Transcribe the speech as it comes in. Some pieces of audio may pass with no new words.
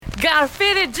Got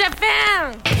fitted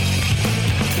Japan!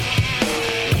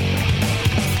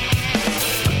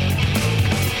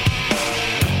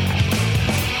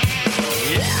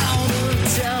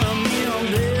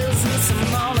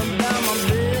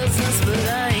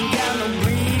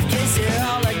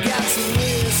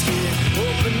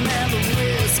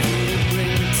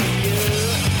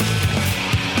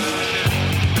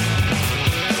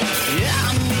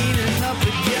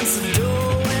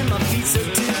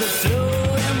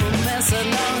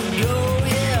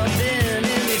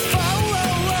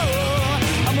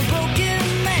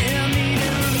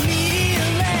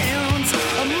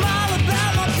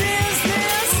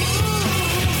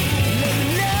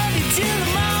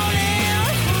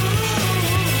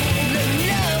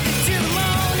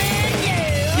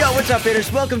 What's up,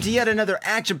 faders? Welcome to yet another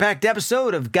action-packed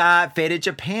episode of Got Faded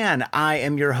Japan. I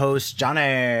am your host, Johnny.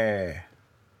 And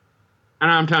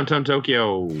I'm Tom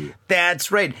Tokyo.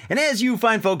 That's right. And as you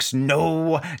fine folks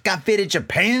know, Got Faded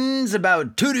Japan's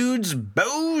about two dudes,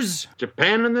 bows.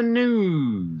 Japan in the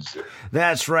news.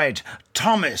 That's right.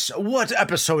 Thomas, what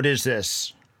episode is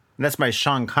this? That's my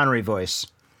Sean Connery voice.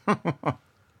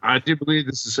 I do believe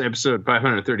this is episode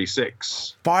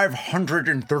 536.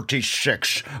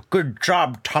 536. Good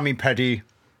job, Tommy Petty.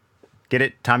 Get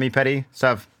it, Tommy Petty?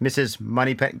 Stuff, Mrs.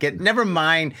 Money Petty. Never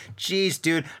mind. Jeez,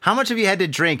 dude. How much have you had to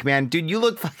drink, man? Dude, you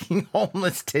look fucking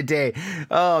homeless today.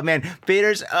 Oh, man.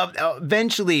 Faders,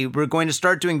 eventually we're going to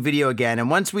start doing video again. And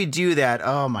once we do that,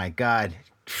 oh my God.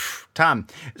 Tom,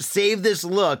 save this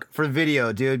look for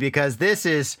video, dude, because this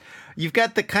is... You've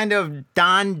got the kind of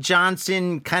Don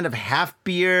Johnson kind of half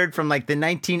beard from like the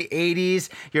 1980s.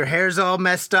 Your hair's all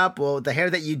messed up. Well, the hair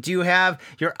that you do have,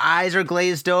 your eyes are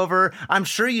glazed over. I'm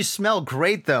sure you smell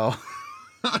great, though.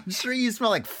 I'm sure you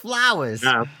smell like flowers.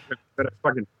 Yeah, but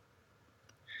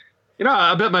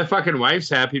I bet my fucking wife's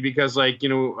happy because, like,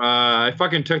 I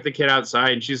fucking took the kid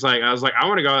outside and she's like, I was like, I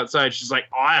want to go outside. She's like,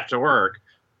 oh, I have to work.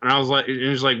 And I was like, and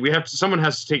she's like, someone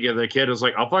has to take care of the kid. I was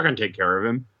like, I'll fucking take care of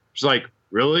him. She's like,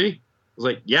 really? I was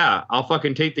like, yeah, I'll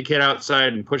fucking take the kid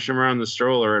outside and push him around the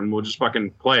stroller and we'll just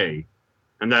fucking play.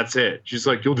 And that's it. She's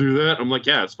like, you'll do that? I'm like,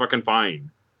 yeah, it's fucking fine.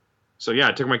 So yeah,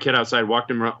 I took my kid outside, walked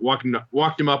him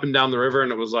up and down the river,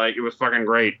 and it was fucking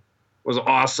great. It was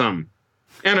awesome.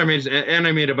 And I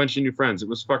made a bunch of new friends. It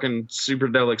was fucking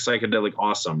psychedelic,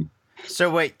 awesome. So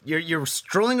wait, you're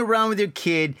strolling around with your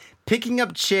kid, picking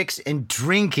up chicks and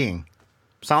drinking.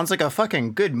 Sounds like a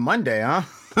fucking good Monday, huh?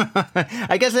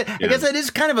 I guess it is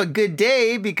kind of a good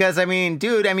day because,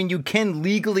 you can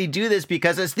legally do this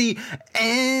because it's the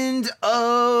end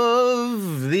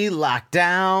of the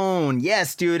lockdown.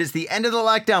 Yes, dude, it's the end of the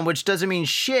lockdown, which doesn't mean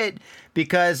shit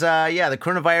because, the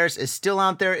coronavirus is still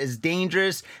out there, is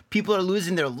dangerous. People are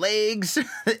losing their legs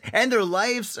and their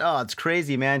lives. Oh, it's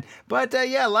crazy, man. But,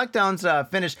 lockdown's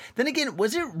finished. Then again,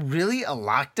 was it really a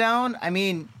lockdown? I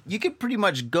mean, you could pretty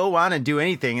much go on and do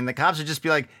anything, and the cops would just be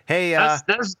like, hey,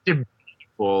 That's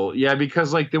debatable. Yeah,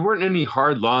 because like there weren't any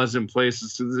hard laws in place.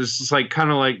 So this is like kind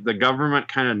of like the government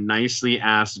kind of nicely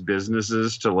asked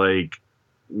businesses to like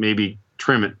maybe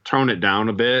tone it down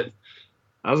a bit.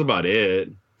 That was about it.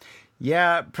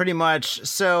 Yeah, pretty much.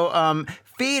 So,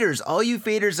 faders, all you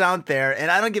faders out there,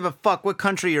 and I don't give a fuck what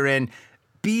country you're in,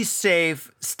 be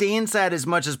safe, stay inside as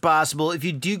much as possible. If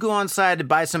you do go outside to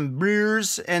buy some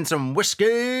beers and some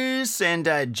whiskeys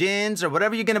and gins or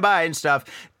whatever you're going to buy and stuff,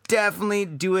 definitely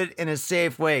do it in a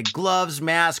safe way. Gloves,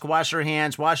 mask, wash your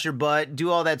hands, wash your butt,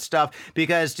 do all that stuff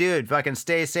because, dude, fucking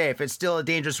stay safe. It's still a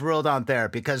dangerous world out there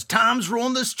because Tom's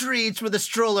rolling the streets with a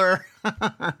stroller.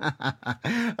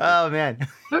 Oh, man.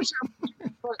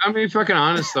 I mean, fucking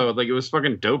honest, though, like, it was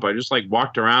fucking dope. I just, like,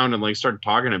 walked around and, like, started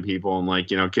talking to people and, like,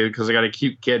 because I got a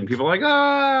cute kid and people were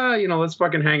like, let's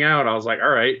fucking hang out. I was like, all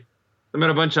right. I met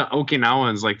a bunch of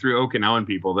Okinawans, like 3 Okinawan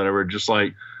people that were just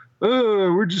like,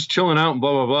 oh, we're just chilling out and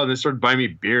blah, blah, blah. And they started buying me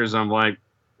beers. I'm like,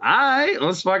 all right,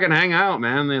 let's fucking hang out,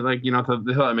 man. They like, they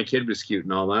thought my kid was cute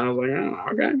and all that. I was like, oh,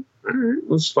 okay, all right,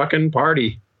 let's fucking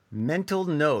party. Mental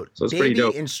note, so baby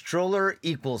in stroller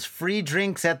equals free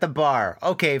drinks at the bar.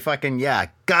 Okay, fucking, yeah,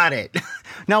 got it.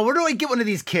 Now, where do I get one of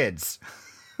these kids?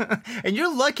 And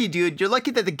you're lucky, dude. You're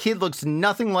lucky that the kid looks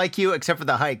nothing like you except for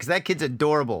the height, because that kid's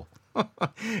adorable.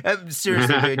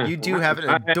 Seriously, dude, you do have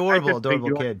an adorable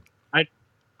kid. I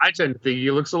tend to think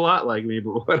he looks a lot like me,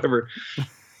 but whatever.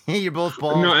 You're both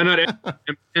bald. No,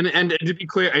 and to be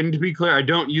clear, I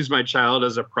don't use my child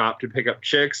as a prop to pick up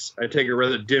chicks. I take a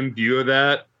rather dim view of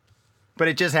that. But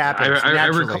it just happens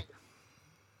naturally.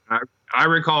 I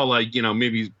recall, like,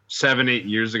 maybe 7-8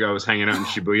 years ago, I was hanging out in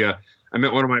Shibuya. I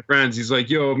met one of my friends. He's like,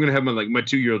 yo, I'm going to have my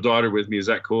 2-year-old daughter with me. Is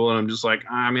that cool? And I'm just like,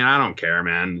 I mean, I don't care,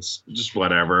 man. It's just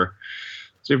whatever.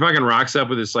 So he fucking rocks up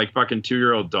with his like fucking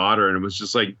 2-year-old daughter, and it was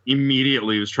just like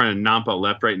immediately he was trying to nomp out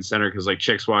left, right, and center because like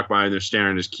chicks walk by and they're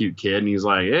staring at this cute kid, and he's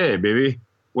like, "Hey, baby,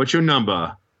 what's your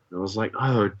number?" And I was like,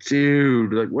 "Oh,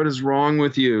 dude, like what is wrong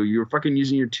with you? You're fucking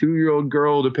using your 2-year-old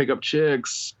girl to pick up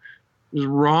chicks. It was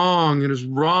wrong. It is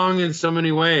wrong in so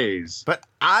many ways." But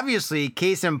obviously,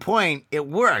 case in point, it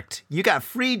worked. You got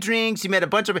free drinks. You met a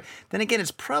bunch of. Then again, it's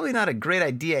probably not a great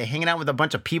idea hanging out with a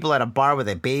bunch of people at a bar with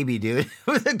a baby, dude,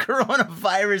 with a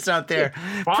coronavirus out there.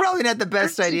 Probably not the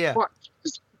best idea.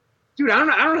 Dude, I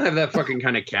don't have that fucking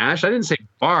kind of cash. I didn't say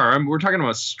bar. We're talking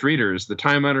about streeters, the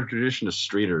time-honored tradition of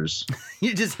streeters.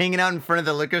 You're just hanging out in front of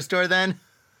the liquor store then?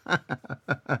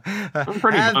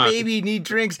 Have baby, need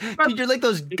drinks. Dude, you're like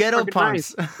those ghetto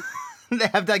punks. Nice. They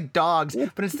have like dogs,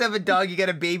 but instead of a dog, you got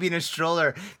a baby in a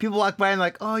stroller. People walk by and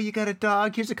like, "Oh, you got a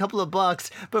dog? Here's a couple of bucks."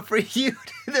 But for you,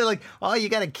 they're like, "Oh, you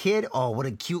got a kid? Oh, what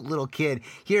a cute little kid.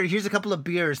 Here's a couple of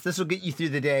beers. This will get you through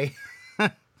the day."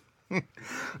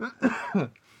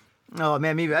 Oh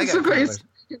man, maybe I got.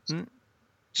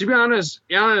 To be honest,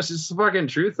 it's the fucking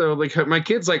truth though. Like my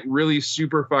kid's like really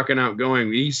super fucking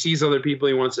outgoing. He sees other people,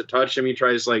 he wants to touch them. He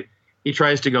tries to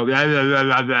go blah, blah,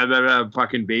 blah, blah, blah, blah,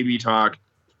 fucking baby talk,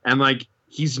 and like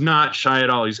he's not shy at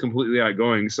all. He's completely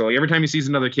outgoing. So like every time he sees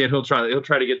another kid, he'll try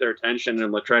to get their attention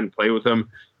and like try and play with them.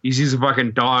 He sees a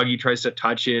fucking dog, he tries to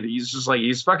touch it. He's just like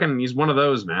he's one of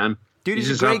those, man. Dude, he's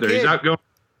just out there. Kid. He's outgoing.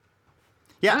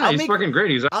 Yeah, he's fucking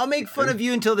great. I'll make fun of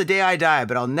you until the day I die,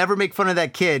 but I'll never make fun of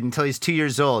that kid until he's 2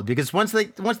 years old. Because once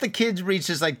the kid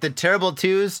reaches like the terrible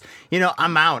twos,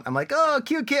 I'm out. I'm like, "Oh,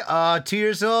 cute kid. Oh, 2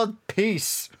 years old.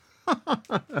 Peace."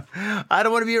 I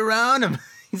don't want to be around him.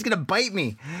 He's gonna bite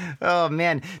me. Oh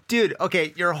man, dude.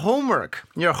 Okay, your homework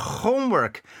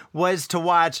was to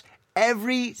watch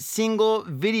every single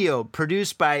video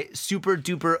produced by Super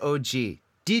Duper OG.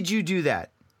 Did you do that?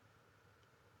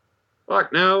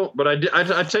 Fuck no, but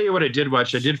I tell you what I did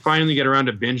watch. I did finally get around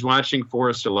to binge watching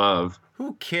Forest of Love.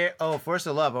 Who cares? Oh, Forest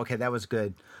of Love. Okay, that was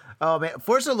good. Oh man,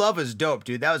 Forest of Love was dope,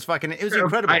 dude. That was fucking. It was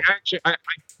incredible.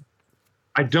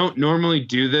 I don't normally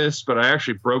do this, but I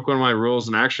actually broke one of my rules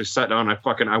and I actually sat down.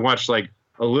 And I watched like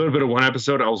a little bit of one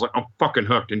episode. I was like, I'm fucking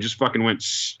hooked, and just fucking went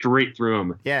straight through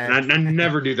them. Yeah, and I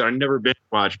never do that. I never binge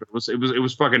watch, but it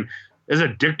was fucking. It was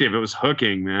addictive. It was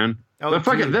hooking, man. Oh, that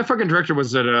fucking director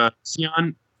was at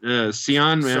Sion.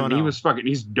 Sion, man, Sono.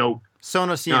 He's dope.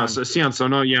 Sion.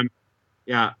 Sono,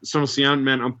 yeah, Sion,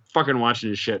 man, I'm fucking watching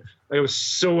his shit. Like, it was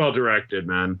so well directed,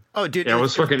 man. Oh, dude, yeah, it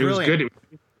was good.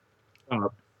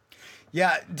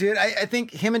 Yeah, dude, I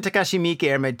think him and Takashi Miike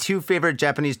are my two favorite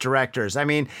Japanese directors. I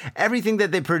mean, everything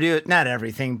that they produce, not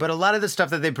everything, but a lot of the stuff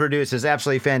that they produce is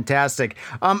absolutely fantastic.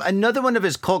 Another one of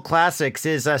his cult classics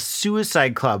is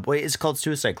Suicide Club. Wait, it's called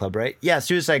Suicide Club, right? Yeah,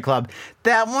 Suicide Club.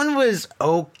 That one was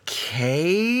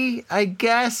okay, I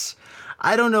guess.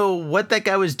 I don't know what that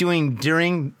guy was doing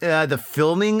during the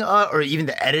filming or even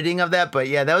the editing of that, but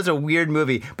yeah, that was a weird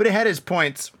movie. But it had its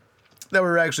points that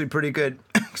were actually pretty good.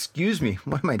 Excuse me.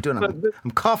 What am I doing?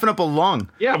 I'm coughing up a lung.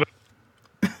 Yeah,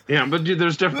 but dude,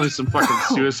 there's definitely some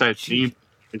fucking suicide theme.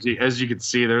 As you can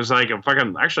see, there's like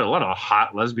actually a lot of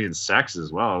hot lesbian sex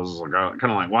as well. I was like, kind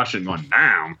of like watching it going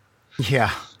down.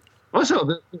 Yeah.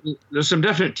 Also, there's some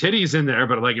definite titties in there,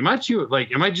 but like, am I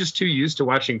just too used to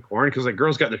watching porn? Because like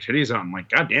girls got their titties out. I'm like,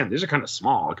 God damn, these are kind of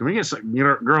small. Can we get some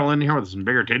girl in here with some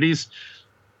bigger titties?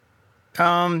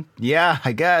 Yeah,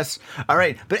 I guess. All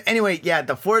right. But anyway, yeah,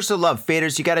 The Forest of Love,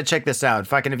 Faders, you got to check this out.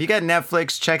 Fucking, if you got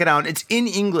Netflix, check it out. It's in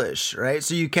English, right?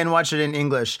 So you can watch it in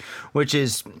English, which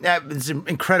is it's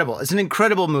incredible. It's an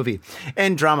incredible movie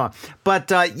and drama. But,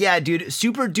 yeah, dude,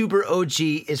 Super Duper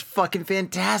OG is fucking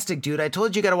fantastic, dude. I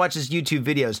told you got to watch his YouTube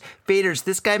videos. Faders,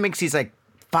 this guy makes these like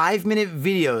 5-minute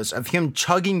videos of him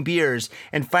chugging beers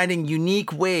and finding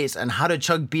unique ways on how to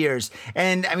chug beers.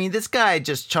 And I mean, this guy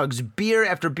just chugs beer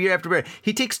after beer after beer.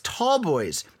 He takes tall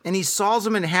boys and he saws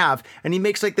them in half and he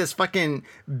makes like this fucking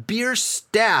beer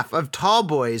staff of tall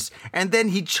boys. And then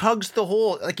he chugs the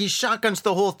whole, like he shotguns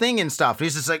the whole thing and stuff.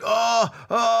 He's just like,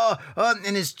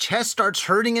 and his chest starts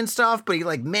hurting and stuff, but he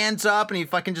like mans up and he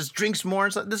fucking just drinks more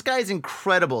and stuff. This guy is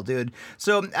incredible, dude.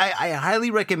 So I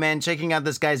highly recommend checking out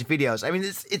this guy's videos. I mean,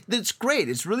 it's great.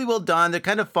 It's really well done. They're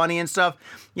kind of funny and stuff.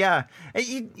 Yeah.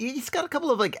 He's got a couple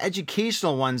of like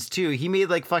educational ones too. He made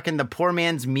like fucking the poor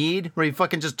man's mead where he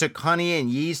fucking just took honey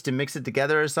and yeast and mixed it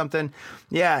together or something.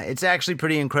 Yeah, it's actually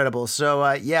pretty incredible.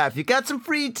 So yeah, if you got some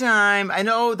free time, I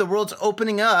know the world's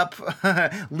opening up.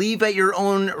 Leave at your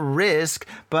own risk.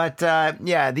 But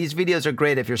yeah, these videos are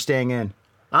great if you're staying in.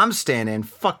 I'm staying in.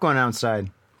 Fuck going outside.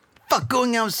 fuck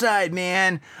going outside,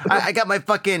 man. I got my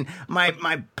fucking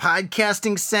my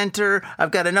podcasting center.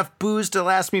 I've got enough booze to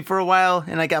last me for a while,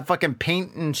 and I got fucking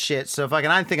paint and shit. So fucking,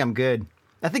 I think I'm good.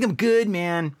 I think I'm good,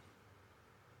 man.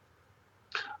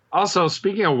 Also,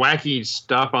 speaking of wacky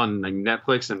stuff on like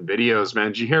Netflix and videos, man,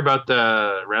 did you hear about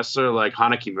the wrestler like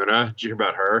Hana Kimura? Did you hear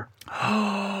about her?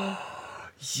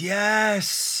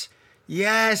 Yes.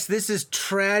 Yes, this is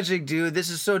tragic, dude. This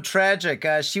is so tragic.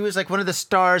 She was like one of the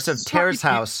stars of Terrace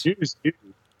House. News, dude.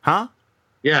 Huh?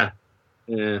 Yeah.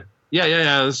 Yeah.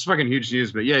 This is fucking huge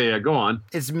news, but yeah. Go on.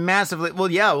 It's massively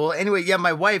anyway,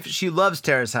 my wife, she loves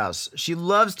Terrace House. She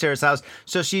loves Terrace House.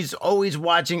 So she's always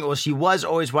watching, she was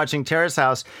always watching Terrace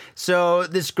House. So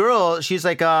this girl, she's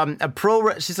like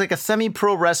she's like a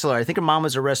semi-pro wrestler. I think her mom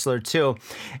was a wrestler too.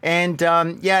 And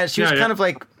she was kind of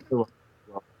like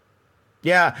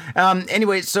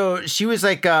anyway, so she was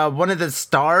like one of the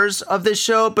stars of this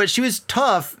show, but she was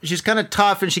tough. She's kind of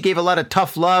tough, and she gave a lot of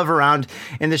tough love around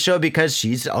in the show because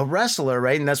she's a wrestler,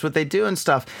 right? And that's what they do and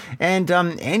stuff. And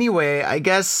anyway, I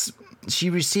guess she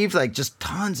received like just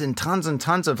tons and tons and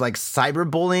tons of like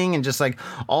cyberbullying and just like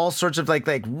all sorts of like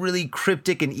really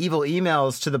cryptic and evil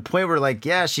emails to the point where like,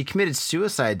 yeah, she committed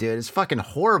suicide, dude. It's fucking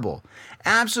horrible.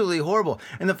 Absolutely horrible.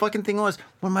 And the fucking thing was,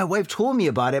 when my wife told me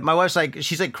about it, my wife's like,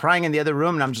 she's like crying in the other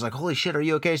room, and I'm just like, holy shit, are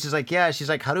you okay? She's like, yeah. She's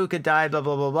like, Haruka died, blah,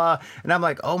 blah, blah, blah. And I'm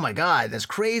like, oh my God, that's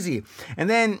crazy. And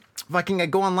then fucking I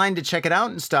go online to check it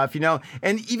out and stuff, you know?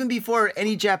 And even before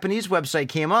any Japanese website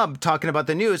came up talking about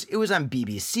the news, it was on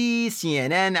BBC,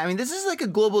 CNN. I mean, this is like a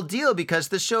global deal because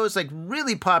the show is like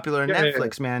really popular on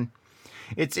Netflix, man.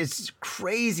 It's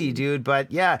crazy, dude.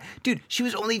 But yeah, dude, she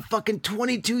was only fucking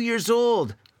 22 years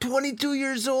old. 22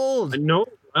 years old. I know,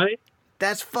 right?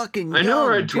 That's fucking young, I know,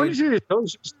 right? dude. 22 years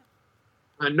old.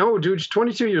 I know, dude. She's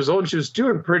 22 years old. And she was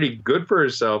doing pretty good for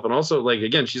herself. And also, like,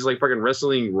 again, she's like fucking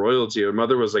wrestling royalty. Her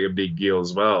mother was like a big deal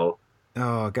as well.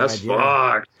 Oh, God. That's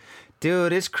fucked.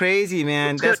 Dude, it's crazy,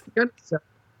 man. It's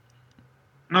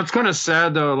kind of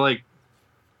sad, though. Like,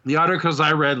 the articles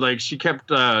I read, like, she kept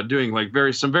doing like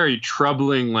some very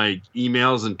troubling like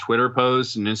emails and Twitter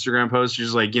posts and Instagram posts.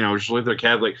 She's like, you know, she's with her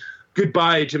cat, like,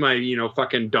 goodbye to my, you know,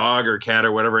 fucking dog or cat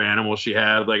or whatever animal she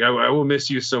had. Like, I will miss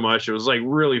you so much. It was like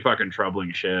really fucking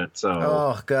troubling shit. So,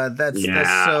 oh God, that's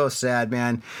so sad,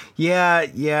 man.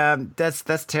 Yeah,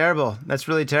 that's terrible. That's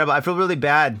really terrible. I feel really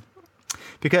bad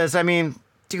because I mean,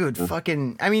 dude,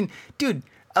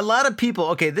 a lot of people.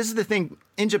 Okay, this is the thing.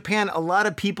 In Japan, a lot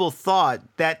of people thought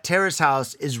that Terrace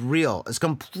House is real. It's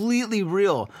completely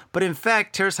real. But in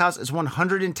fact, Terrace House is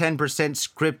 110%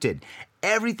 scripted.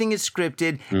 Everything is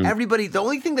scripted. Everybody, the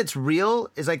only thing that's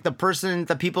real is like the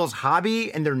people's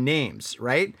hobby and their names,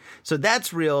 right? So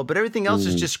that's real, but everything else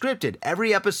is just scripted.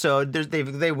 Every episode,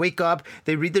 they wake up,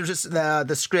 they read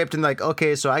the script and like,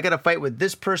 okay, so I got to fight with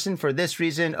this person for this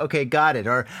reason. Okay, got it.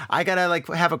 Or I got to like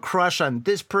have a crush on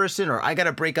this person, or I got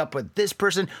to break up with this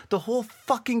person. The whole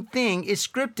fucking thing is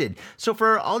scripted. So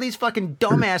for all these fucking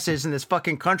dumbasses in this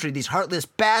fucking country, these heartless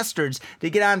bastards,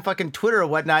 they get on fucking Twitter or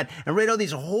whatnot and write all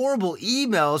these horrible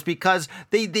emails because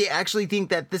they actually think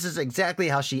that this is exactly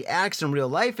how she acts in real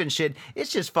life and shit.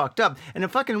 It's just fucked up. And the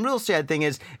fucking real sad thing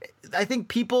is, I think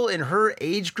people in her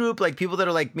age group, like people that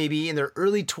are like maybe in their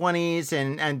early 20s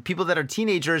and people that are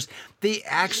teenagers, they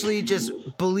actually just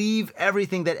believe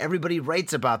everything that everybody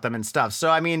writes about them and stuff. So,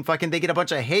 I mean, fucking they get a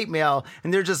bunch of hate mail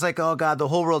and they're just like, oh God, the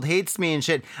whole world hates me and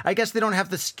shit. I guess they don't have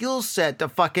the skill set to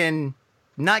fucking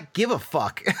not give a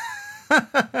fuck.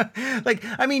 Like,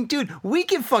 I mean, dude, we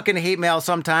get fucking hate mail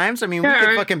sometimes. I mean, we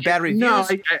get fucking bad reviews. No,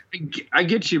 I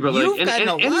get you, but like, you've gotten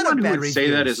a lot of bad reviews. Say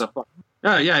that is a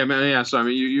yeah, man, yeah. So I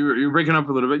mean, you're breaking up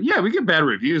a little bit. Yeah, we get bad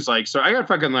reviews. Like, so I got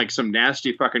fucking like some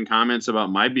nasty fucking comments about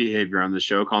my behavior on the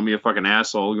show, calling me a fucking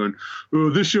asshole, going, "Oh,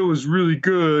 this show was really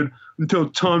good until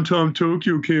Tom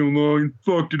Tokyo came along and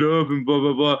fucked it up and blah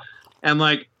blah blah," and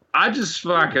like. I just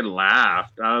fucking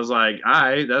laughed. I was like, all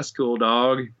right, that's cool,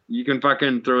 dog. You can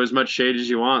fucking throw as much shade as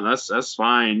you want. That's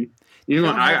fine. You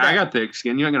know, I got thick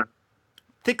skin. You're not gonna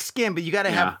thick skin, but you gotta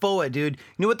have FOA, dude.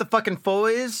 You know what the fucking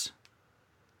FOA is?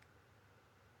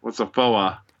 What's a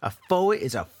FOA? A FOA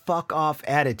is a fuck off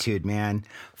attitude, man.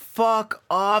 Fuck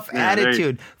off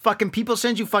attitude. Fucking people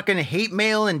send you fucking hate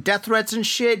mail and death threats and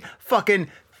shit. Fucking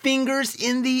fingers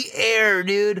in the air,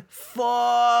 dude.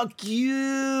 Fuck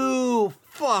you.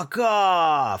 Fuck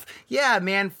off. Yeah,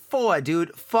 man. FOA,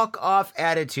 dude. Fuck off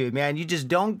attitude, man. You just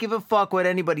don't give a fuck what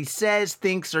anybody says,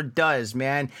 thinks, or does,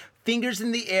 man. Fingers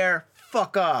in the air.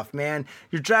 Fuck off, man.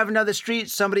 You're driving down the street,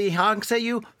 somebody honks at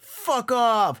you. Fuck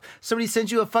off. Somebody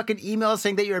sends you a fucking email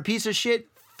saying that you're a piece of shit.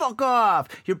 Fuck off.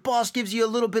 Your boss gives you a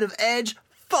little bit of edge.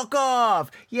 fuck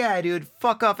off. Yeah, dude,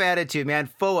 fuck off attitude, man.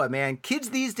 FOA, man. Kids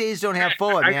these days don't have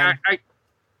FOA, man.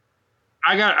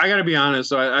 I got to be honest.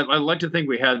 So I like to think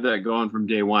we had that going from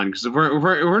day one, because if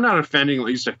we're not offending at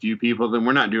least a few people, then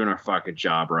we're not doing our fucking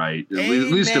job right. At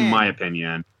least in my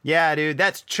opinion. Yeah, dude,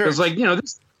 that's true. Because like, you know,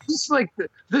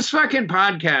 this fucking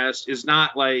podcast is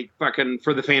not like fucking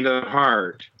for the faint of the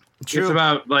heart. True. It's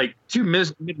about like two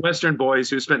Midwestern boys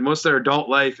who spent most of their adult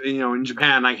life, you know, in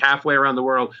Japan, like halfway around the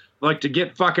world, like to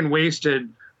get fucking wasted,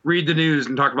 read the news,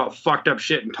 and talk about fucked up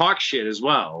shit and talk shit as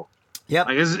well. Yep.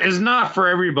 Like, it's not for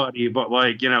everybody, but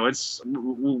like, you know,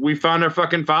 we found our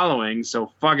fucking following,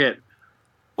 so fuck it.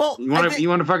 Well, you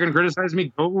want to fucking criticize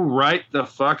me? Go right the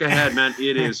fuck ahead, man.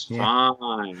 It is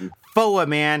fine. FOA,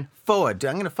 man. FOA. Dude,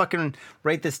 I'm gonna fucking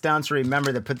write this down so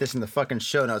remember to put this in the fucking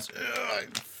show notes.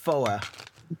 FOA.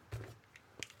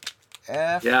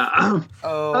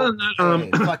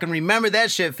 Fucking remember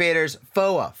that shit, faders.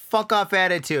 FOA. Fuck off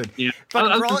attitude. Yeah.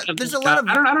 There's a lot of.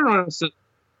 I don't know.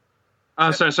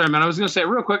 Sorry, man. I was gonna say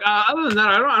real quick. Other than that,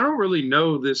 I don't really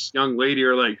know this young lady,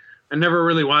 or like I never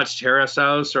really watched Terrace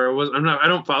House, or I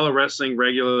don't follow wrestling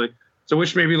regularly. So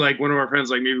wish maybe like one of our friends,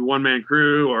 like maybe One Man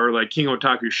Crew or like King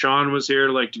Otaku Sean was here,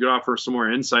 like to go offer some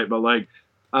more insight. But like,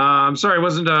 I'm sorry, I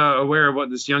wasn't aware of what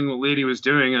this young lady was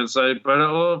doing. And so, but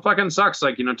it fucking sucks.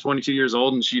 Like, you know, 22 years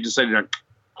old, and she decided to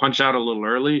punch out a little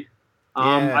early.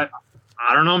 I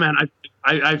don't know, man.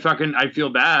 I feel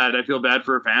bad. I feel bad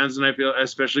for her fans, and I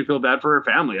especially feel bad for her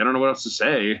family. I don't know what else to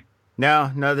say.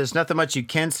 No, there's nothing much you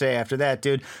can say after that,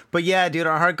 dude. But yeah, dude,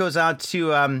 our heart goes out to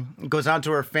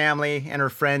her family and her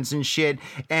friends and shit.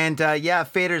 And yeah,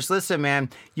 faders, listen, man,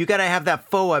 you gotta have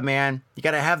that FOA, man. You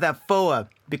gotta have that FOA,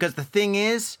 because the thing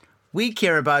is, we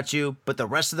care about you, but the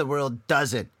rest of the world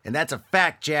doesn't. And that's a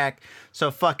fact, Jack.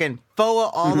 So fucking FOA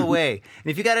all the way.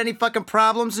 And if you got any fucking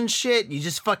problems and shit, you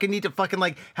just fucking need to fucking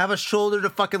like have a shoulder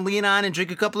to fucking lean on and drink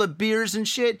a couple of beers and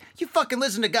shit. You fucking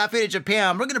listen to Got Faded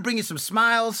Japan. We're gonna bring you some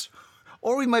smiles,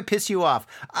 or we might piss you off.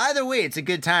 Either way, it's a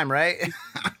good time, right?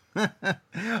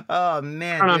 Oh,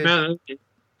 man. I don't know, man.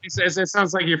 It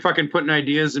sounds like you're fucking putting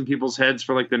ideas in people's heads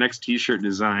for like the next t-shirt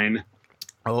design.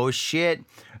 Oh, shit.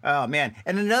 Oh, man.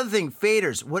 And another thing,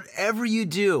 faders, whatever you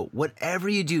do,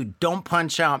 don't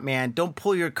punch out, man. Don't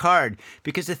pull your card.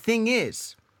 Because the thing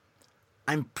is,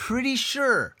 I'm pretty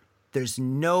sure there's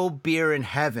no beer in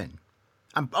heaven.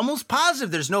 I'm almost positive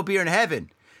there's no beer in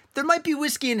heaven. There might be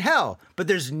whiskey in hell, but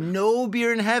there's no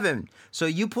beer in heaven. So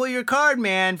you pull your card,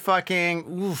 man. Fucking,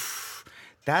 oof.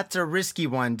 That's a risky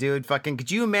one, dude. Fucking,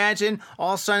 could you imagine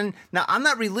all of a sudden? Now, I'm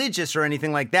not religious or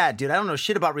anything like that, dude. I don't know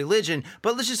shit about religion,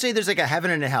 but let's just say there's like a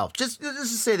heaven and a hell. Let's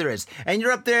just say there is. And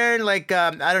you're up there and like,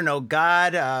 I don't know,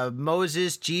 God,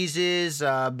 Moses, Jesus,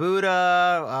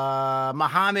 Buddha,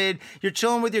 Muhammad. You're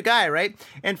chilling with your guy, right?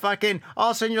 And fucking, all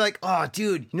of a sudden you're like, oh,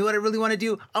 dude, you know what I really want to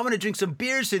do? I want to drink some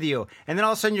beers with you. And then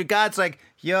all of a sudden your God's like,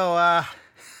 yo,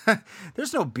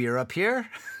 there's no beer up here.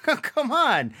 Come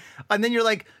on. And then you're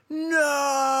like,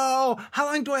 no, how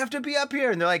long do I have to be up here?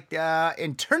 And they're like,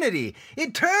 eternity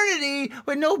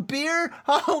with no beer.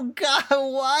 Oh God,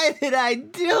 why did I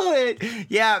do it?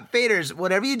 Yeah, faders,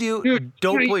 whatever you do, dude,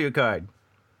 don't pull your card.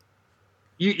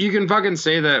 You can fucking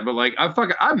say that, but like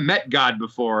I've met God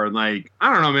before, and like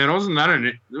I don't know, man, it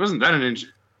wasn't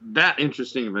that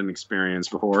interesting of an experience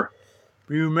before.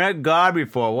 You met God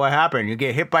before. What happened? You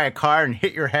get hit by a car and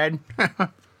hit your head?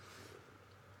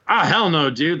 Ah, hell no,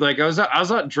 dude. Like I was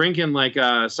out drinking like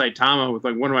Saitama with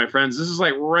like one of my friends. This is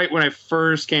like right when I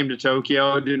first came to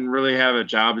Tokyo. Didn't really have a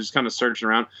job, just kind of searching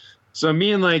around. So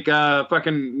me and like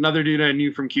fucking another dude I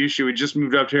knew from Kyushu, we just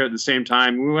moved up here at the same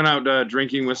time. We went out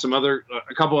drinking with a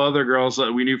couple other girls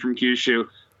that we knew from Kyushu.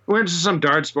 We went to some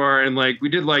darts bar, and like we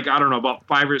did like, I don't know, about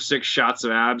 5 or 6 shots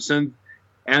of absinthe,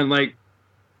 and like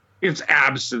it's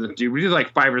absinthe, dude. We did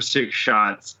like 5 or 6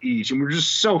 shots each, and we were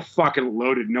just so fucking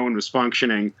loaded. No one was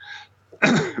functioning.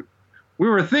 We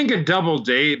were thinking double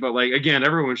date, but like again,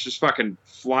 everyone's just fucking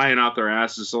flying off their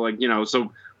asses. So like, you know,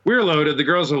 so we're loaded, the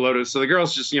girls are loaded. So the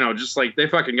girls just, you know, just like they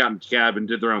fucking got in the cab and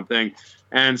did their own thing.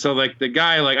 And so like the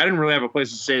guy, like I didn't really have a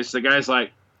place to stay. So the guy's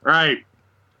like, all right,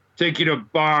 take you to a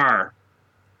bar.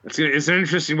 It's an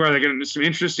interesting bar. They're getting some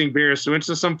interesting beer. So we went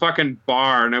to some fucking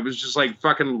bar, and I was just like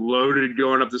fucking loaded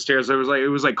going up the stairs. It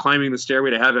was like climbing the stairway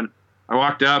to heaven. I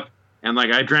walked up, and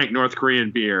like I drank North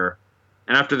Korean beer.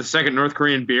 And after the second North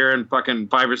Korean beer and fucking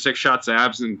 5 or 6 shots of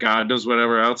abs and God knows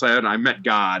whatever else I had, I met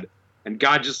God. And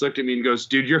God just looked at me and goes,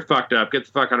 dude, you're fucked up. Get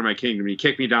the fuck out of my kingdom. He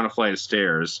kicked me down a flight of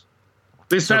stairs.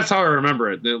 At least that's how I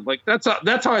remember it. Like that's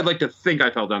how I'd like to think I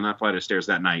fell down that flight of stairs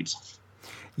that night.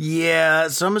 Yeah,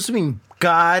 so I'm assuming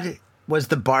God was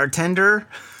the bartender.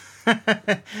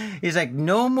 He's like,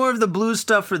 no more of the blue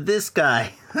stuff for this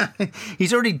guy.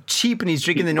 He's already cheap and he's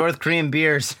drinking the North Korean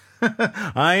beers.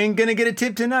 I ain't gonna get a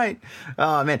tip tonight.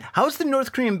 Oh man, how's the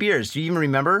North Korean beers? Do you even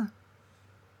remember?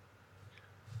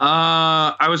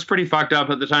 I was pretty fucked up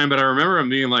at the time, but I remember them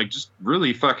being like just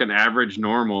really fucking average,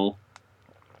 normal.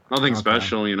 Nothing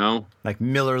special, you know? Like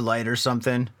Miller Lite or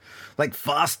something. Like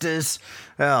Foster's.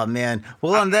 Oh, man.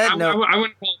 Well, on that note... I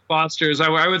wouldn't call it Foster's.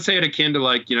 I would say it akin to,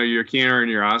 like, you know, your Keener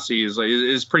and your Aussie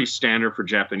is pretty standard for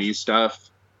Japanese stuff.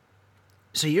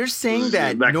 So you're saying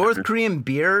that North Korean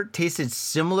beer tasted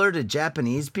similar to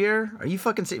Japanese beer? Are you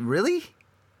fucking saying... Really?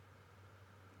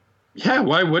 Yeah,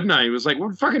 why wouldn't I? It was like,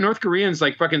 well, fucking North Koreans,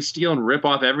 like, fucking steal and rip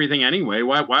off everything anyway.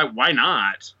 Why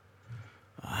not?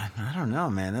 I don't know,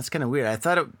 man. That's kind of weird.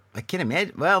 I can't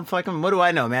imagine. Well, fucking, what do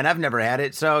I know, man? I've never had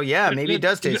it. So, yeah, maybe it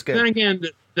does taste good.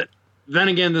 Then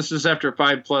again, this is after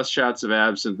 5+ shots of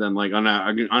absinthe and, like, on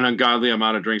an ungodly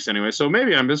amount of drinks anyway. So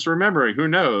maybe I'm misremembering. Who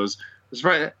knows?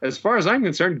 As far as I'm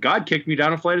concerned, God kicked me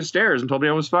down a flight of stairs and told me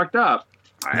I was fucked up.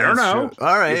 I don't know. True.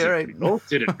 All right.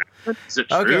 Did it matter? Is it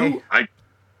true?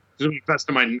 To the best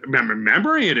of my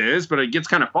memory, it is, but it gets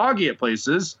kind of foggy at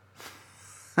places.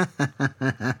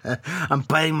 I'm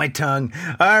biting my tongue.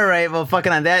 All right, well,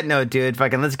 fucking on that note, dude,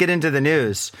 fucking let's get into the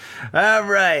news. All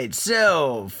right,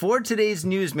 so for today's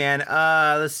news, man,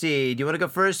 let's see. Do you want to go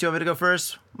first? Do you want me to go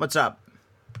first? What's up?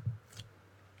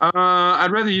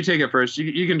 I'd rather you take it first.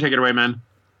 You can take it away, man.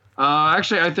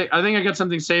 Actually, I think I got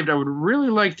something saved. I would really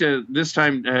like to this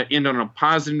time end on a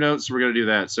positive note, so we're gonna do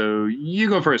that. So you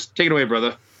go first. Take it away,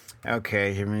 brother.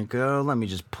 Okay, here we go. Let me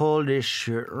just pull this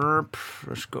shit up.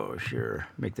 Let's go here.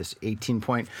 Make this 18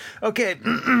 point. Okay.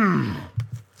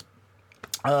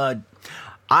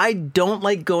 I don't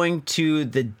like going to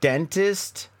the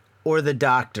dentist or the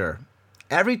doctor.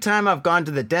 Every time I've gone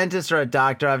to the dentist or a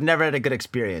doctor, I've never had a good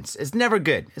experience. It's never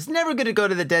good. It's never good to go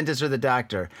to the dentist or the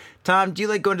doctor. Tom, do you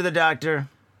like going to the doctor?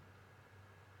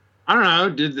 I don't know.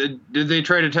 Did they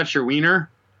try to touch your wiener?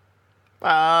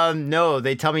 No,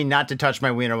 they tell me not to touch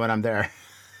my wiener when I'm there.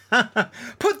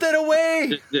 Put that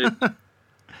away!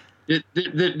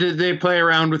 Did they play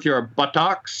around with your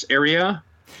buttocks area?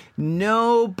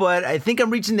 No, but I think I'm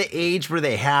reaching the age where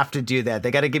they have to do that. They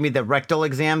got to give me the rectal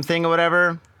exam thing or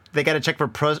whatever. They got to check for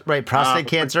prostate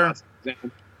cancer.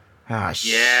 Ah,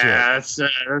 shit. Yeah,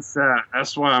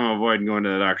 that's why I'm avoiding going to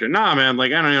the doctor. Nah, man,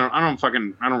 like I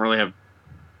don't really have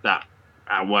that.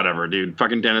 Whatever, dude.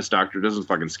 Fucking dentist doctor doesn't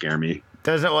fucking scare me.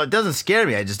 It doesn't scare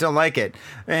me. I just don't like it.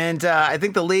 And I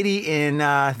think the lady in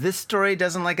this story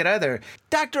doesn't like it either.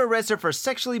 Doctor arrested for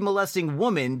sexually molesting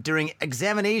woman during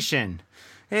examination.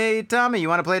 Hey, Tommy, you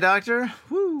want to play doctor?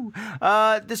 Woo.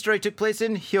 This story took place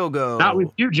in Hyogo. Not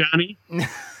with you, Johnny.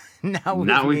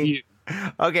 Not with you.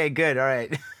 Okay, good. All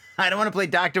right. I don't want to play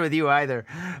doctor with you either.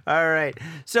 All right.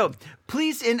 So,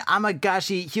 police in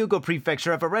Amagashi, Hyogo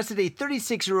Prefecture have arrested a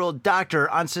 36-year-old doctor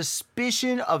on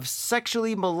suspicion of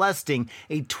sexually molesting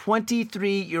a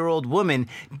 23-year-old woman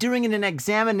during an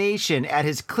examination at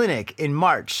his clinic in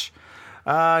March.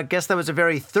 Guess that was a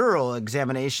very thorough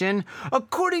examination.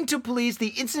 According to police,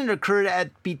 the incident occurred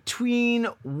at between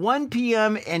 1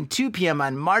 p.m. and 2 p.m.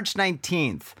 on March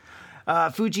 19th.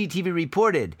 Fuji TV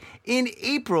reported. In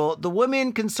April, the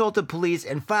woman consulted police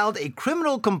and filed a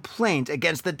criminal complaint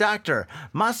against the doctor,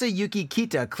 Masayuki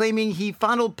Kita, claiming he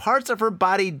fondled parts of her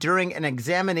body during an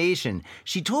examination.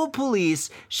 She told police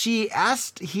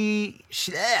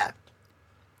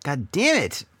God damn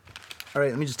it. All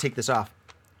right, let me just take this off.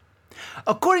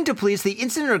 According to police, the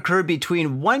incident occurred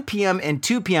between 1 p.m. and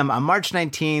 2 p.m. on March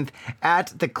 19th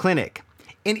at the clinic.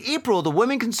 In April, the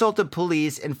woman consulted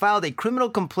police and filed a criminal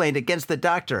complaint against the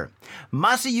doctor.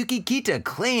 Masayuki Kita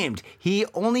claimed he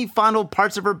only fondled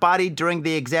parts of her body during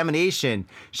the examination.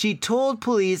 She told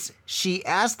police she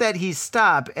asked that he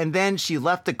stop, and then she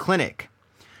left the clinic.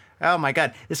 Oh my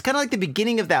God. It's kind of like the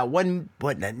beginning of that one,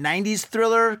 that 90s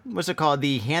thriller? What's it called?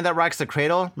 The Hand That Rocks the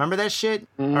Cradle? Remember that shit?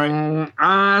 All right.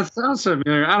 Sounds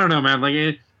familiar. I don't know, man.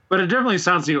 But it definitely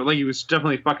sounds like he was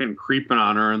definitely fucking creeping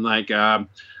on her and like,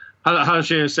 how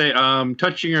should I say,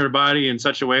 touching her body in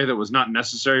such a way that was not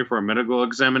necessary for a medical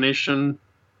examination.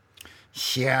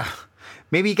 Yeah.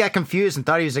 Maybe he got confused and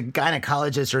thought he was a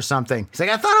gynecologist or something. He's like,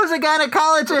 I thought I was a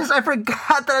gynecologist. I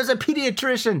forgot that I was a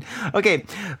pediatrician. Okay.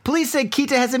 Police said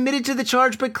Kita has admitted to the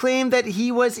charge but claimed that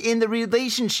he was in the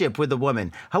relationship with the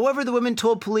woman. However, the woman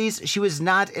told police she was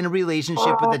not in a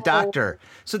relationship with the doctor.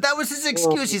 So that was his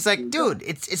excuse. He's like, dude,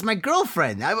 it's my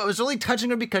girlfriend. I was only touching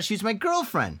her because she's my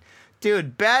girlfriend.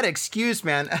 Dude, bad excuse,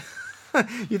 man.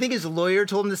 You think his lawyer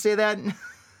told him to say that?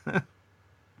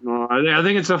 No, I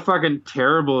think it's a fucking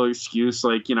terrible excuse.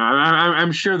 Like, you know,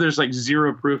 I'm sure there's like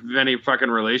zero proof of any fucking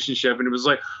relationship. And it was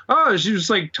like, oh, she was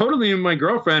like totally my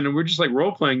girlfriend. And we're just like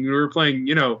role playing. We were playing,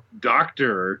 you know,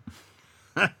 doctor.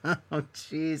 Oh,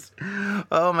 jeez.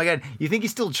 Oh, my God. You think he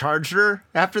still charged her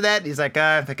after that? He's like,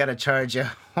 I got to charge you.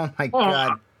 Oh, my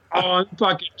God. Oh, I'm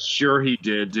fucking sure he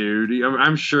did, dude.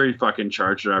 I'm sure he fucking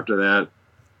charged her after that.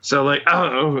 So, like,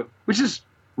 which is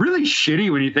really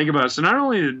shitty when you think about it. So not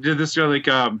only did this guy, like,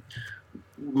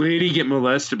 lady get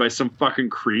molested by some fucking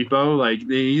creepo, like,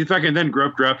 he fucking then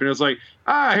groped her up and it was like,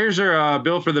 here's her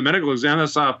bill for the medical exam.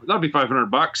 That'll be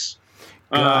 $500.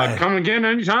 Come again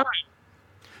anytime.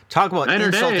 Talk about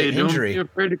insult to injury. Don't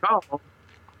be afraid to call.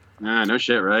 Nah, no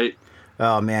shit, right?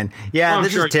 Oh, man. Yeah,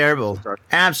 this is terrible.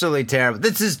 Absolutely terrible.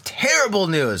 This is terrible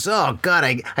news. Oh, God,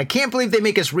 I can't believe they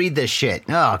make us read this shit.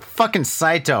 Oh, fucking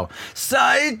Saito.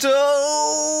 Saito!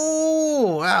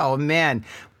 Oh, man.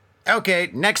 Okay,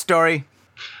 next story.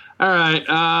 All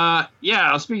right.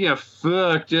 Speaking of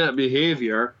fucked up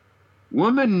behavior,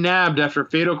 woman nabbed after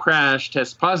fatal crash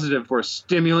tests positive for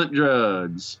stimulant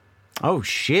drugs. Oh,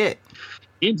 shit.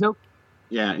 This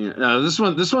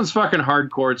one's fucking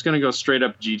hardcore. It's gonna go straight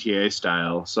up GTA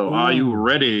style. So, are you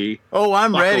ready? Oh,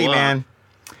 I'm ready, man.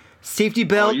 Safety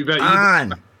belt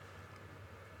on.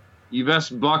 You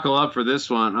best buckle up for this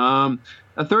one.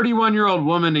 A 31-year-old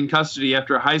woman in custody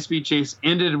after a high-speed chase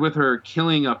ended with her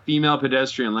killing a female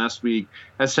pedestrian last week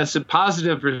has tested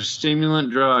positive for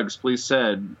stimulant drugs, police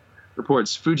said,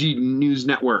 reports Fuji News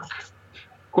Network.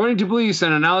 According to police,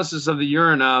 an analysis of the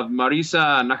urine of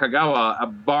Marisa Nakagawa, a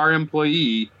bar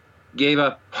employee, gave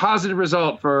a positive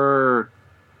result for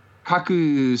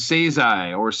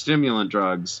kakuseizai, or stimulant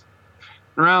drugs.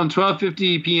 Around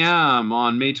 12:50 p.m.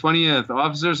 on May 20th,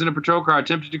 officers in a patrol car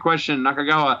attempted to question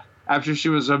Nakagawa after she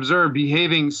was observed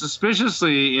behaving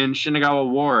suspiciously in Shinagawa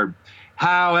Ward.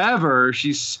 However,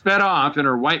 she sped off in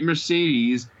her white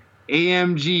Mercedes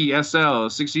AMG SL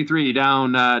 63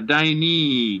 down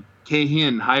Daini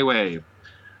Keihin Highway.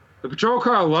 The patrol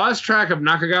car lost track of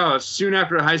Nakagawa soon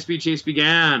after a high-speed chase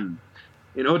began.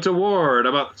 In Ota Ward,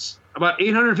 about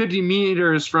 850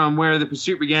 meters from where the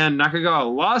pursuit began,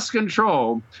 Nakagawa lost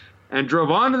control and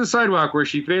drove onto the sidewalk where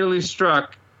she fatally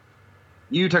struck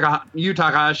Yu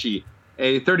Takahashi,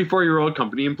 a 34-year-old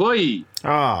company employee.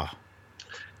 Ah.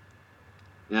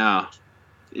 Yeah.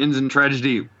 Ends in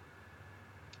tragedy.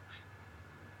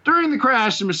 During the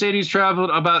crash, the Mercedes traveled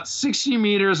about 60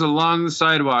 meters along the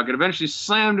sidewalk and eventually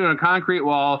slammed into a concrete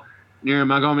wall near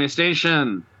Magome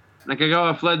Station.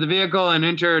 Nakagawa fled the vehicle and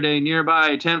entered a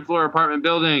nearby 10th-floor apartment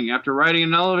building. After riding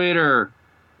an elevator,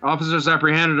 officers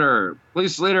apprehended her.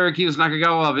 Police later accused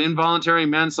Nakagawa of involuntary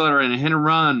manslaughter and a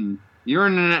hit-and-run.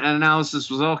 Urine analysis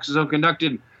was also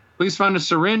conducted. Police found a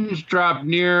syringe dropped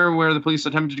near where the police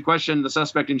attempted to question the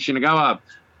suspect in Shinagawa.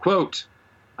 Quote,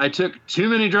 I took too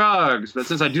many drugs, but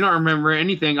since I do not remember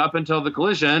anything up until the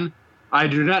collision, I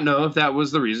do not know if that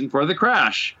was the reason for the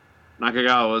crash.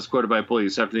 Nakagawa was quoted by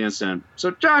police after the incident.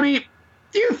 So, Johnny,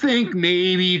 do you think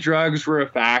maybe drugs were a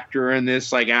factor in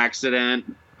this, like,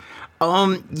 accident?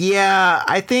 Yeah,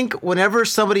 I think whenever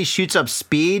somebody shoots up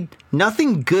speed,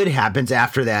 nothing good happens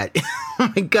after that.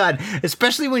 Oh my God,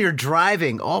 especially when you're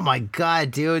driving. Oh my God,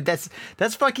 dude, that's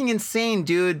fucking insane,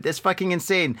 dude. That's fucking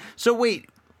insane. So wait,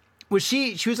 was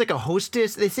she was like a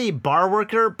hostess? They say bar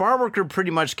worker. Bar worker pretty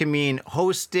much can mean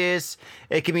hostess.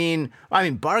 It can mean,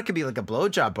 bar could be like a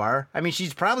blowjob bar. I mean,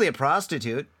 she's probably a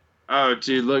prostitute. Oh,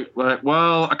 dude, look,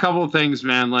 well, a couple of things,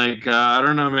 man. Like, I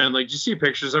don't know, man. Like, did you see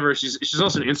pictures of her? She's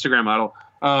also an Instagram model.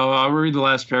 Oh, I'll read the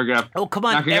last paragraph. Oh, come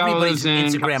on. Everybody's an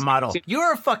Instagram model.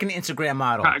 You're a fucking Instagram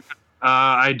model.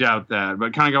 I doubt that.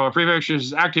 But Kanagawa Prefecture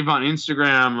is active on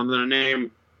Instagram under the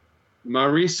name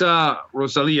Marisa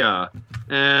Rosalia.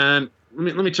 And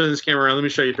let me turn this camera around. Let me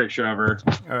show you a picture of her.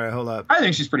 All right, hold up. I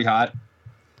think she's pretty hot.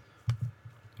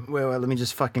 Wait, let me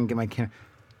just fucking get my camera.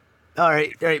 All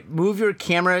right. Move your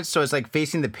camera so it's like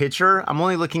facing the picture. I'm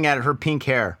only looking at her pink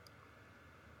hair.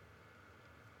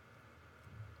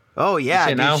 Oh,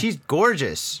 yeah, dude, she's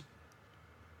gorgeous.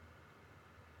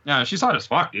 Yeah, she's hot as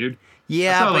fuck, dude.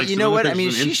 Yeah, but you know what? I mean,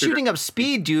 she's shooting up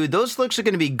speed, dude. Those looks are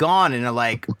going to be gone in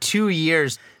like 2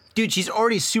 years. Dude, she's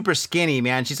already super skinny,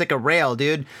 man. She's like a rail,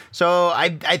 dude. So I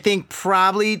think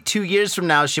probably 2 years from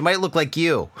now, she might look like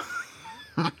you.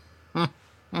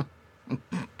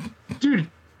 Dude,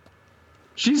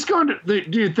 she's going to...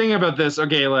 Dude, think about this.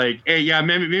 Okay, like, hey, yeah,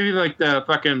 maybe like the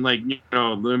fucking, like, you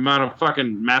know, the amount of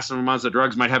fucking massive amounts of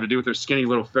drugs might have to do with her skinny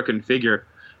little fucking figure.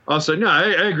 Also, no, I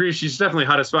agree. She's definitely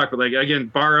hot as fuck. But like, again,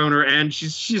 bar owner, and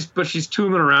she's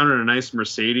tooling around in a nice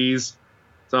Mercedes.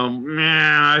 So,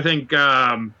 man, I think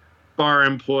bar bar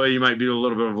employee might be a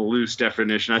little bit of a loose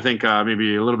definition. I think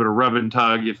maybe a little bit of rub and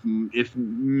tug, if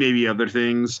maybe other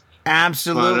things.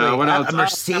 Absolutely. But, what else? A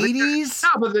Mercedes?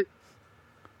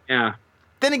 Yeah.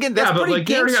 Then again, that's pretty like,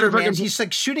 gangster, man. He's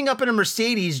like shooting up in a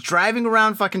Mercedes, driving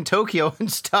around fucking Tokyo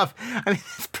and stuff. I mean,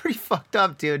 it's pretty fucked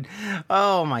up, dude.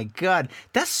 Oh my God.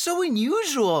 That's so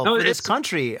unusual for this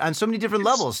country on so many different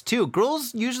levels, too.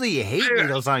 Girls usually hate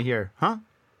needles on here, huh?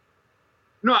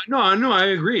 No, I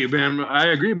agree, man. I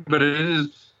agree, but it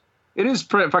is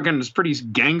pretty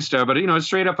gangsta, but it's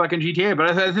straight up fucking GTA.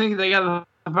 But I think they got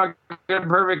the fucking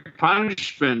perfect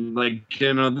punishment, like,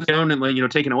 down and,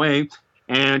 like, taken away.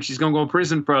 And she's going to go to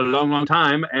prison for a long, long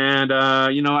time. And,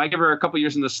 I give her a couple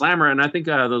years in the slammer, and I think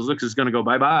those looks is going to go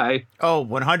bye-bye. Oh,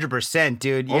 100%,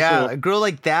 dude. Also, yeah, a girl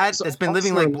like that that's been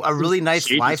living, like, a really nice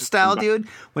lifestyle, dude.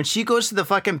 When she goes to the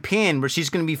fucking pen where she's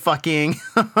going to be fucking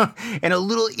in a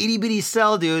little itty-bitty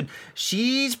cell, dude,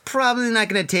 she's probably not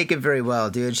going to take it very well,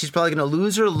 dude. She's probably going to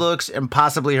lose her looks and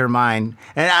possibly her mind.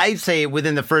 And I'd say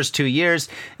within the first 2 years.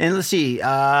 And let's see,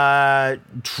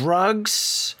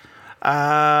 drugs...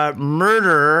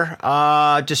 murder,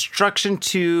 destruction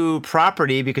to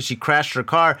property because she crashed her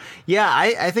car. Yeah,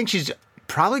 I think she's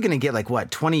probably going to get like,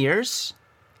 what, 20 years?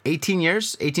 18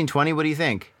 years? 18, 20? What do you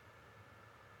think?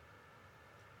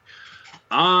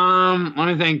 Let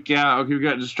me think. Yeah, okay, we've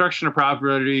got destruction of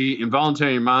property,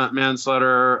 involuntary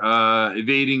manslaughter,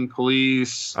 evading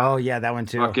police. Oh, yeah, that one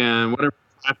too. Fucking whatever,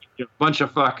 a bunch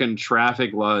of fucking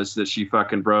traffic laws that she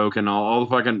fucking broke and all the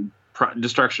fucking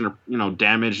destruction of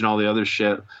damage and all the other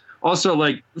shit. Also,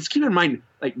 like, let's keep in mind,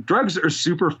 like, drugs are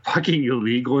super fucking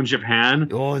illegal in Japan.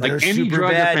 Oh, they're like, any super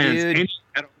drug bad, offense, dude.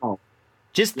 at all.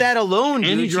 Just that alone,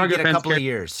 Any dude, drug you get a offense couple of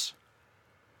years.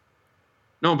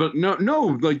 No, but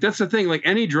no, like, that's the thing. Like,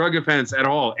 any drug offense at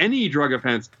all, any drug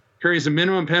offense carries a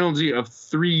minimum penalty of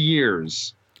 3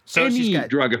 years. So any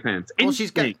drug offense. Well, she's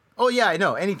got. Oh yeah, I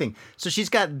know, anything. So she's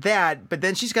got that, but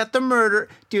then she's got the murder,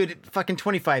 dude. Fucking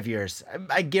 25 years.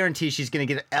 I guarantee she's gonna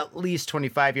get at least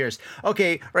 25 years.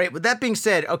 Okay, right. With that being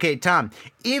said, okay, Tom,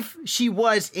 if she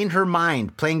was in her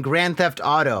mind playing Grand Theft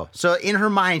Auto, so in her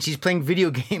mind she's playing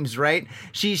video games, right?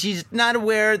 She's not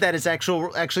aware that it's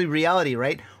actually reality,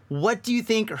 right? What do you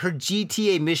think her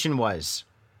GTA mission was?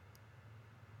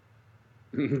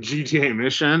 GTA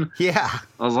mission? Yeah.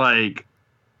 I was like,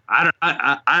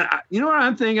 I you know what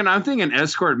I'm thinking? I'm thinking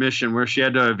escort mission where she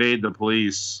had to evade the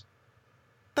police.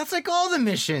 That's like all the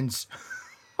missions.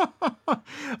 All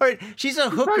right, she's a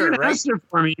hooker, right?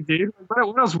 For me, dude.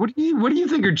 What else? What do you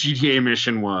think her GTA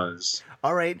mission was?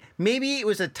 All right, maybe it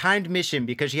was a timed mission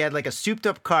because she had like a souped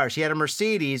up car. She had a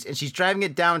Mercedes and she's driving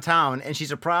it downtown and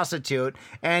she's a prostitute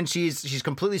and she's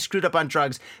completely screwed up on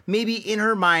drugs. Maybe in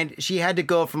her mind she had to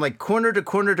go from like corner to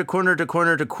corner to corner to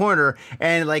corner to corner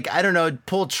and like, I don't know,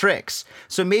 pull tricks.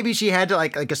 So maybe she had to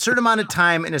like a certain amount of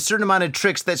time and a certain amount of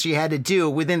tricks that she had to do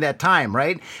within that time,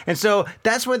 right? And so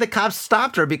that's why the cops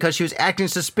stopped her because she was acting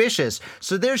suspicious.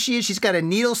 So there she is. She's got a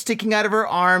needle sticking out of her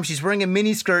arm. She's wearing a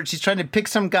mini skirt. She's trying to pick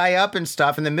some guy up and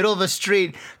stuff in the middle of a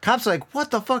street. Cops are like,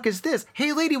 what the fuck is this?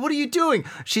 Hey lady, what are you doing?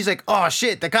 She's like, oh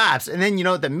shit, the cops. And then,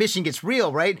 the mission gets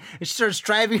real, right? And she starts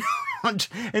driving around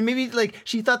and maybe like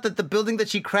she thought that the building that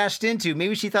she crashed into,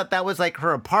 maybe she thought that was like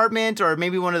her apartment or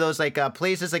maybe one of those like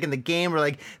places like in the game where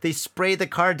like they spray the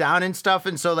car down and stuff.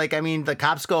 And so like, I mean, the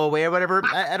cops go away or whatever.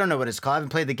 I don't know what it's called. I haven't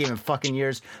played the game in fucking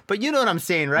years, but you know what I'm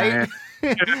saying, right?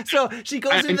 So she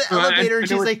goes into the elevator and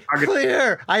she's like,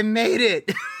 clear, I made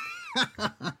it.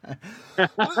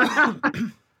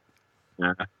 No,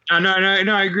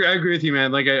 I agree with you,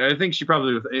 man. Like, I think she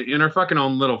probably, in her fucking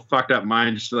own little fucked up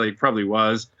mind, just like probably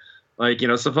was. Like,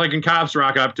 so fucking cops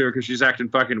rock up to her because she's acting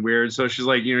fucking weird. So she's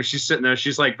like, she's sitting there,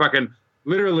 she's like fucking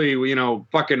literally,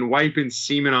 fucking wiping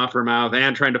semen off her mouth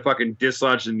and trying to fucking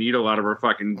dislodge the needle out of her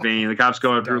fucking vein. The cops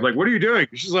go up to her like, what are you doing?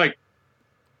 She's like,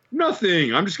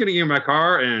 nothing. I'm just gonna get in my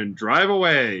car and drive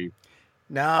away.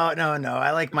 No.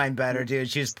 I like mine better, dude.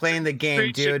 She was playing the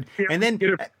game, dude. And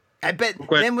then I bet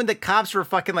then when the cops were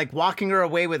fucking like walking her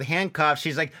away with handcuffs,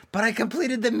 she's like, but I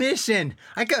completed the mission.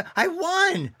 I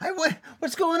won.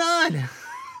 What's going on?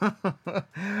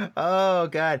 Oh,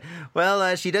 God.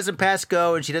 Well, she doesn't pass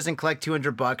go and she doesn't collect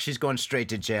 $200. She's going straight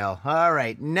to jail. All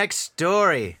right, next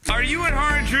story. Are you at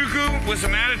Harajuku with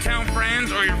some out-of-town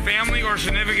friends or your family or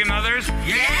significant others?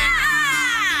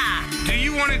 Yeah! Do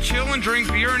you want to chill and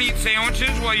drink beer and eat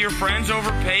sandwiches while your friends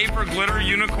overpay for glitter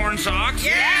unicorn socks?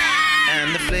 Yeah!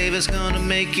 And the flavor's gonna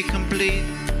make you complete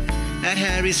at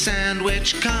Harry's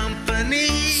Sandwich Company.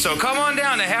 So come on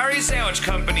down to Harry's Sandwich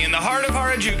Company in the heart of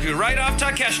Harajuku, right off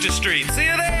Takeshita Street. See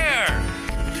you there!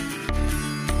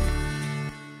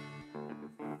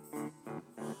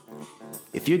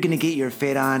 If you're gonna get your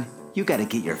fade on, you gotta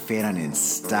get your fade on in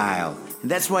style.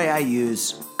 And that's why I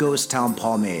use Ghost Town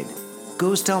Pomade.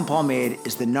 Ghost Town Pomade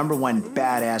is the #1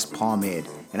 badass pomade,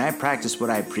 and I practice what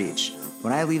I preach.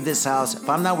 When I leave this house, if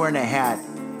I'm not wearing a hat,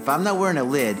 if I'm not wearing a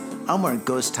lid, I'm wearing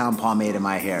Ghost Town Pomade in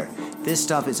my hair. This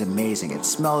stuff is amazing. It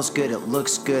smells good, it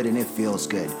looks good, and it feels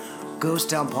good. Ghost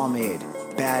Town Pomade,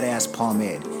 badass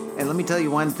pomade. And let me tell you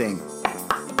one thing,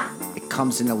 it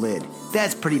comes in a lid.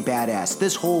 That's pretty badass.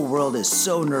 This whole world is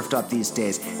so nerfed up these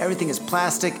days. Everything is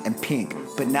plastic and pink,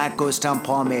 but not Ghost Town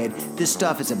Pomade. This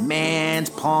stuff is a man's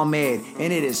pomade,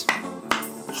 and it is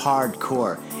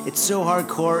hardcore. It's so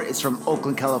hardcore, it's from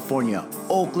Oakland, California.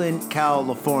 Oakland,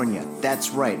 California.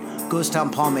 That's right. Ghost Town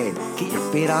Pomade. Get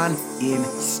your fade on in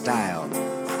style.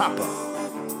 Proper.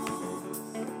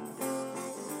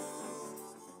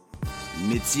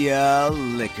 Mitsuya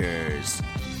Liquors.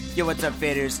 Yo, what's up,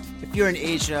 faders? If you're in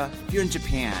Asia, if you're in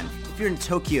Japan, if you're in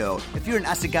Tokyo, if you're in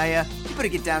Asagaya, you better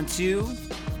get down to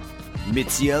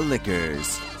Mitsuya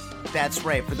Liquors. That's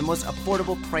right, for the most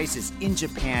affordable prices in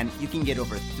Japan, you can get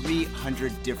over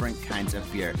 300 different kinds of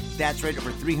beer. That's right,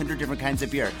 over 300 different kinds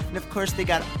of beer. And of course, they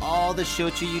got all the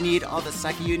shochu you need, all the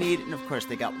sake you need, and of course,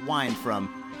 they got wine from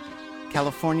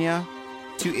California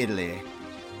to Italy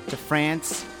to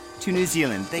France to New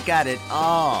Zealand. They got it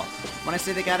all. When I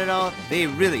say they got it all, they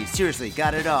really, seriously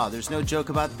got it all. There's no joke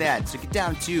about that. So get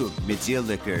down to Mitsuya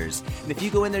Liquors. And if you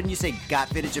go in there and you say, Got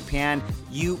Faded Japan,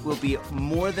 you will be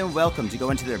more than welcome to go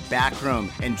into their back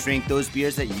room and drink those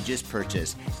beers that you just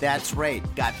purchased. That's right,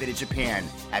 Got Faded Japan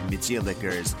at Mitsuya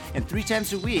Liquors. And 3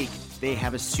 times a week, they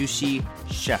have a sushi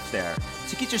chef there.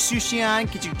 So get your sushi on,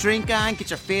 get your drink on,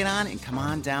 get your fade on, and come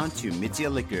on down to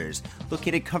Mitsuya Liquors,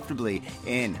 located comfortably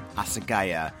in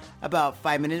Asagaya, about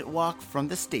 5-minute walk from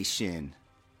the station.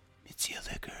 Mitsuya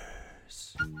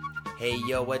Liquors. Hey,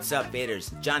 yo, what's up,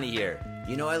 faders? Johnny here.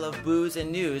 You know I love booze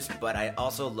and news, but I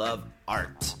also love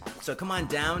art. So come on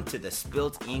down to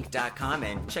thespiltink.com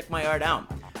and check my art out.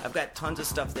 I've got tons of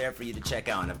stuff there for you to check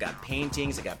out. And I've got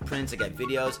paintings, I got prints, I got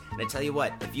videos. And I tell you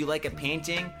what, if you like a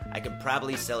painting, I could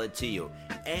probably sell it to you.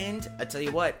 And I tell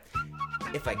you what,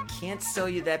 if I can't sell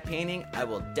you that painting, I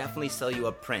will definitely sell you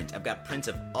a print. I've got prints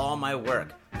of all my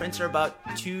work. Prints are about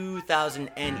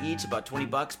 2,000 yen each, about $20,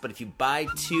 but if you buy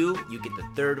 2, you get the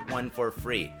 3rd one for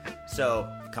free. So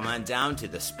come on down to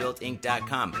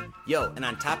thespiltink.com. Yo, and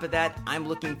on top of that, I'm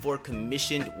looking for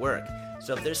commissioned work.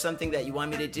 So if there's something that you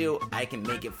want me to do, I can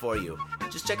make it for you.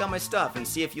 Just check out my stuff and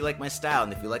see if you like my style.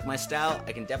 And if you like my style,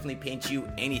 I can definitely paint you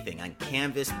anything on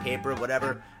canvas, paper,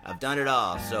 whatever. I've done it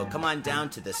all. So come on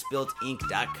down to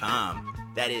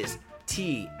thespiltink.com. That is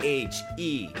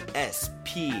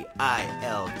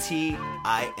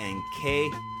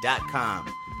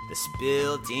THESPILTINK.com.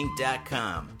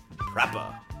 Thespiltink.com.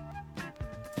 Proper.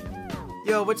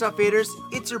 Yo, what's up, faders?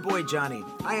 It's your boy Johnny.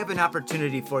 I have an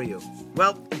opportunity for you.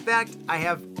 Well, in fact, I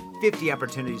have 50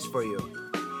 opportunities for you.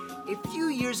 A few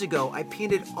years ago, I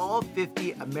painted all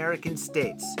 50 American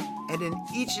states. And in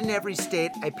each and every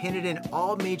state, I painted in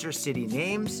all major city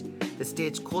names, the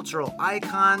state's cultural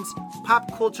icons,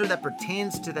 pop culture that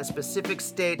pertains to that specific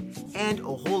state, and a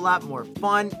whole lot more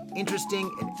fun,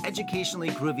 interesting, and educationally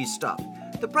groovy stuff.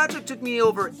 The project took me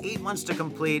over 8 months to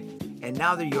complete, and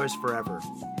now they're yours forever.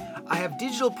 I have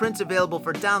digital prints available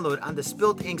for download on the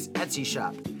Spilt Ink's Etsy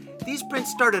shop. These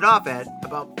prints started off at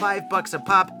about $5 a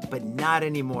pop, but not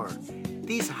anymore.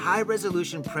 These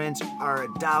high-resolution prints are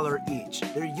 $1 each.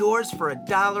 They're yours for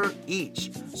 $1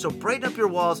 each. So brighten up your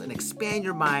walls and expand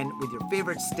your mind with your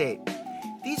favorite state.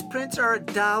 These prints are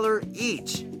 $1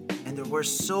 each, and they're worth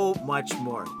so much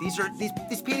more. These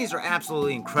paintings are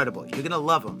absolutely incredible. You're gonna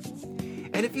love them.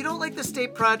 And if you don't like the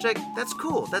state project, that's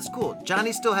cool.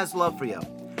 Johnny still has love for you.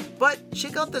 But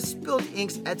check out the Spilt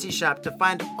Ink's Etsy shop to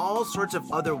find all sorts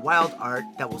of other wild art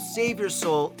that will save your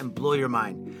soul and blow your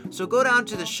mind. So go down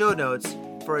to the show notes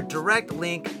for a direct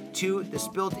link to the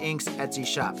Spilt Ink's Etsy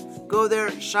shop. Go there,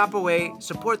 shop away,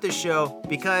 support the show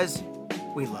because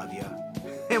we love you.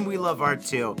 And we love art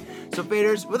too. So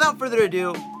faders, without further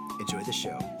ado, enjoy the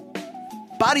show.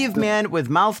 Body of man with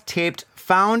mouth taped,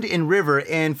 found in river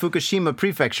in Fukushima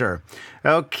Prefecture.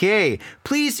 Okay,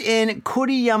 police in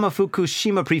Koriyama,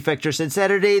 Fukushima Prefecture said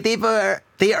Saturday they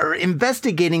are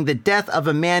investigating the death of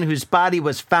a man whose body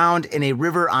was found in a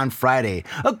river on Friday.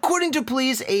 According to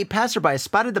police, a passerby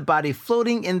spotted the body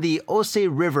floating in the Ose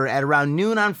River at around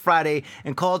noon on Friday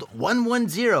and called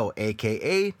 110,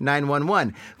 aka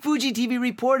 911. Fuji TV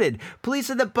reported. Police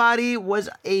said the body was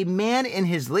a man in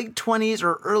his late 20s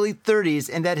or early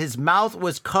 30s and that his mouth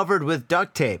was covered with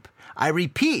duct tape. I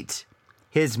repeat,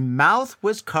 his mouth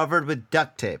was covered with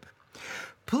duct tape.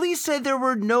 Police said there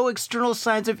were no external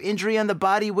signs of injury on the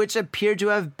body, which appeared to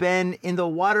have been in the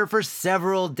water for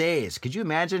several days. Could you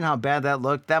imagine how bad that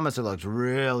looked? That must have looked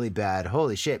really bad.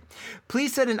 Holy shit.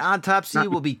 Police said an autopsy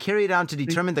will be carried out to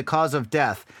determine the cause of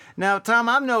death. Now, Tom,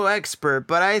 I'm no expert,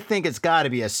 but I think it's got to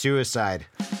be a suicide.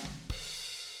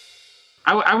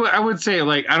 I would say,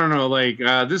 like, I don't know, like,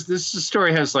 this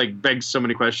story has, like, begs so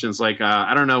many questions. Like,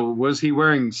 I don't know, was he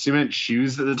wearing cement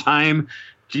shoes at the time?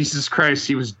 Jesus Christ,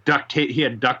 he was he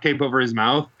had duct tape over his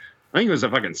mouth. I think it was a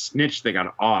fucking snitch that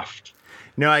got offed.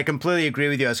 No, I completely agree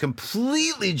with you. I was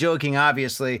completely joking,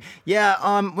 obviously.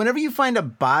 Yeah, whenever you find a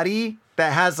body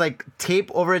that has, like,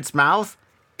 tape over its mouth,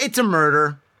 it's a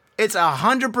murder. It's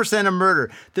 100% a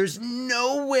murder. There's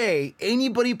no way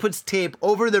anybody puts tape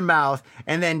over their mouth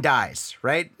and then dies,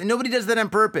 right? And nobody does that on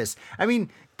purpose. I mean,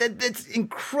 that's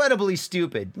incredibly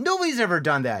stupid. Nobody's ever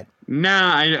done that.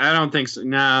 Nah, I don't think so.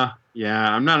 Nah,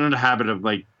 yeah, I'm not in the habit of,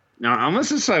 like, no,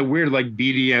 unless it's a weird, like,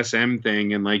 BDSM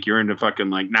thing and, like, you're into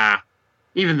fucking, like, nah.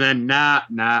 Even then, nah.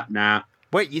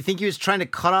 Wait, you think he was trying to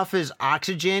cut off his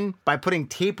oxygen by putting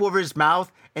tape over his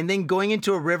mouth and then going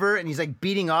into a river and he's like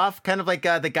beating off, kind of like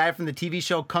the guy from the TV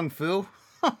show Kung Fu?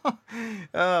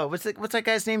 What's that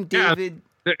guy's name? David?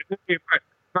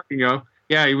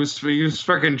 Yeah, he was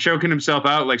fucking choking himself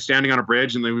out, like standing on a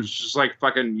bridge, and he was just like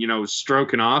fucking,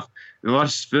 stroking off, and a lot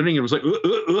of spinning. It was like,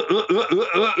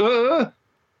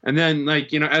 and then,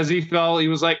 like, as he fell, he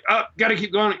was like, oh, gotta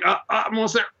keep going. I'm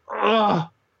almost there. Oh,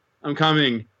 I'm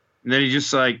coming. And then he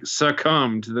just, like,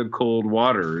 succumbed to the cold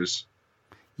waters.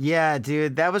 Yeah,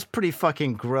 dude, that was pretty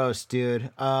fucking gross, dude.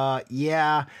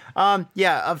 Faders,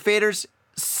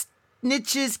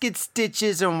 snitches get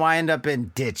stitches and wind up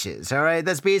in ditches, all right?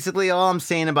 That's basically all I'm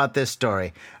saying about this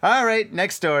story. All right,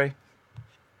 next story.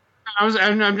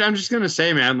 I'm just gonna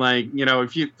say, man, like,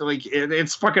 if you, like,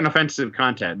 it's fucking offensive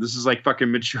content. This is, like,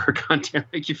 fucking mature content.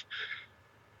 Like,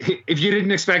 if you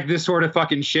didn't expect this sort of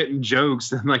fucking shit and jokes,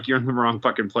 then, like, you're in the wrong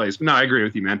fucking place. But no, I agree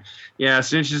with you, man. Yeah,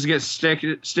 snitches get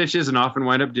stitches and often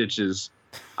wind up ditches.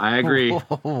 I agree.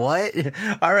 What?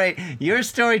 All right, your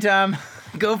story, Tom.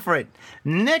 Go for it.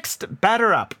 Next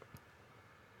batter up.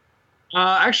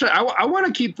 Actually, I want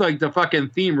to keep, like, the fucking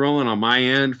theme rolling on my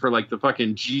end for, like, the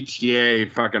fucking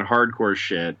GTA fucking hardcore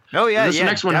shit. Oh, yeah, this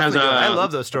next one has I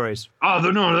love those stories. Oh,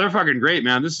 they're fucking great,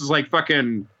 man. This is, like,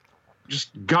 fucking...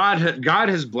 Just God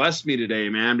has blessed me today,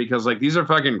 man, because, like, these are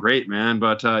fucking great, man.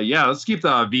 But yeah, let's keep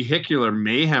the vehicular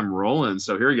mayhem rolling.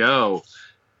 So here we go.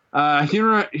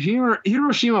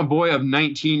 Hiroshima boy of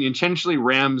 19 intentionally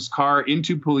rams car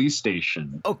into police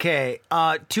station. Okay,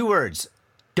 2 words.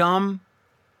 Dumb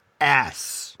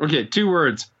ass. Okay, 2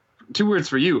 words. 2 words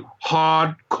for you.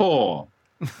 Hardcore.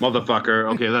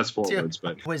 Motherfucker. Okay, that's 4 words,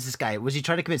 but what is this guy? Was he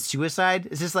trying to commit suicide?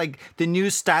 Is this like the new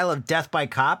style of death by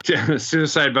cop?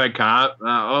 Suicide by cop.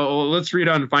 Let's read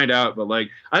on and find out. But,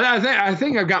 like, I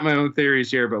think I've got my own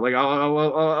theories here. But, like,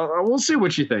 we'll see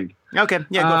what you think. Okay,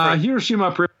 yeah, go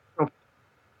for it.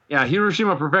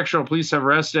 Hiroshima Prefectural Police have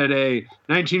arrested a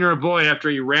 19-year-old boy after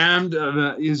he rammed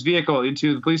his vehicle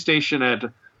into the police station at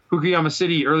Fukuyama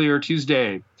City earlier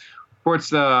Tuesday. Reports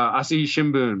the Asahi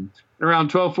Shimbun.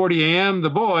 Around 12:40 a.m., the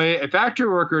boy, a factory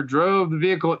worker, drove the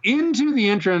vehicle into the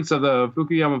entrance of the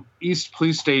Fukuyama East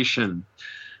Police Station.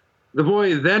 The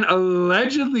boy then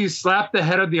allegedly slapped the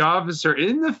head of the officer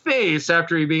in the face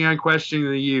after he began questioning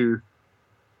the youth.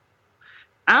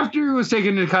 After he was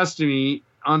taken into custody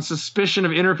on suspicion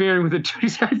of interfering with the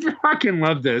duties, I fucking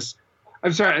love this.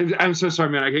 I'm sorry. I'm so sorry,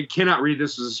 man. I cannot read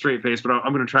this with a straight face, but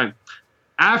I'm going to try.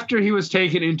 After he was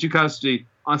taken into custody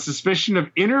on suspicion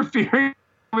of interfering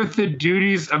with the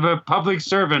duties of a public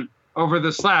servant over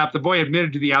the slap, the boy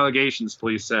admitted to the allegations,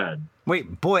 police said.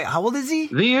 Wait, boy, how old is he?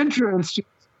 The entrance to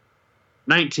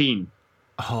 19.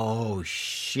 Oh,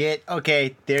 shit.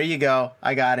 Okay, there you go.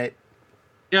 I got it.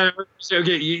 Yeah,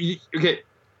 okay, okay.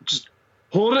 Just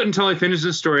hold it until I finish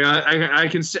this story. I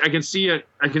can see it.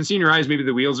 I can see in your eyes maybe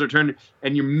the wheels are turning,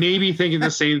 and you're maybe thinking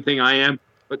the same thing I am.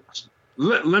 But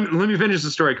let me finish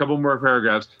the story. A couple more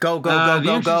paragraphs. Go.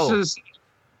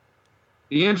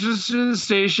 The entrance to the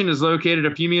station is located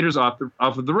a few meters off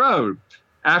of the road.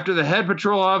 After the head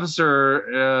patrol officer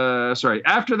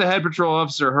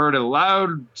heard a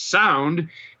loud sound,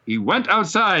 he went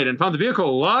outside and found the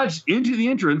vehicle lodged into the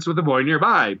entrance with the boy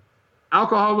nearby.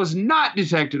 Alcohol was not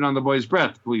detected on the boy's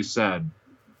breath, police said.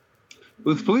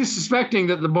 With police suspecting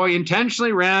that the boy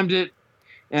intentionally rammed it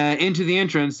into the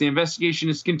entrance, the investigation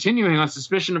is continuing on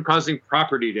suspicion of causing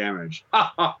property damage.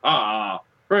 Ha ha ha!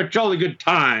 For a jolly good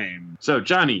time. So,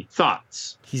 Johnny,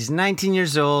 thoughts? He's 19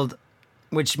 years old,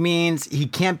 which means he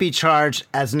can't be charged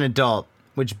as an adult,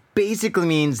 which basically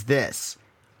means this.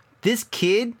 This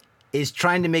kid is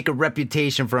trying to make a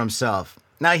reputation for himself.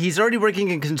 Now, he's already working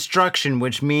in construction,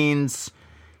 which means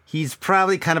he's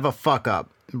probably kind of a fuck up,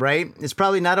 right? It's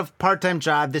probably not a part-time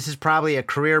job. This is probably a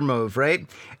career move, right?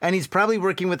 And he's probably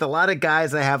working with a lot of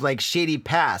guys that have like shady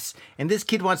pasts. And this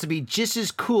kid wants to be just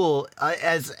as cool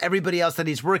as everybody else that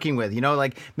he's working with. You know,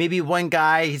 like maybe one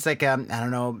guy, he's like, I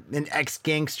don't know, an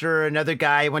ex-gangster. Another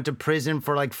guy went to prison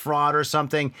for like fraud or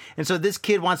something. And so this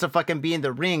kid wants to fucking be in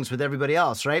the rings with everybody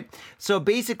else, right? So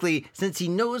basically, since he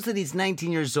knows that he's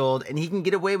 19 years old and he can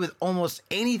get away with almost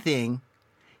anything,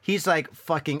 he's like,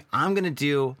 fucking, I'm going to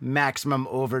do maximum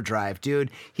overdrive, dude.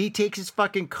 He takes his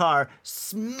fucking car,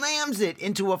 slams it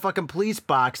into a fucking police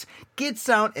box, gets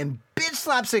out and bitch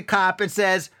slaps a cop and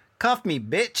says, cuff me,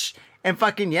 bitch. And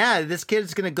fucking, yeah, this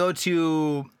kid's going to go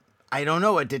to, I don't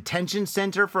know, a detention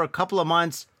center for a couple of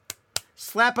months,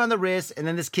 slap on the wrist, and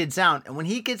then this kid's out. And when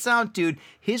he gets out, dude,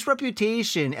 his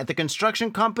reputation at the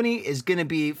construction company is gonna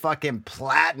be fucking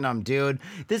platinum, dude.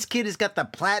 This kid has got the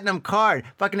platinum card.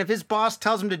 Fucking if his boss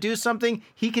tells him to do something,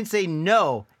 he can say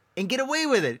no and get away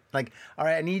with it. Like, all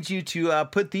right, I need you to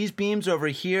put these beams over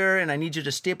here, and I need you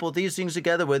to staple these things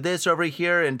together with this over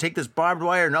here, and take this barbed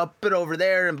wire and up it over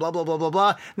there, and blah, blah, blah, blah, blah.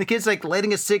 And the kid's like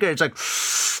lighting a cigarette. It's like,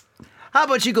 how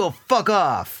about you go fuck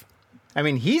off? I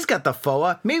mean, he's got the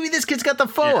FOA. Maybe this kid's got the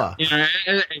FOA. Yeah.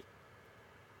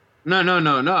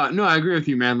 No. I agree with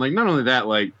you, man. Like, not only that,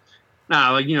 like,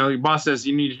 you know, your boss says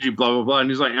you need to do blah, blah, blah. And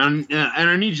he's like, and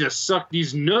I need you to suck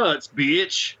these nuts,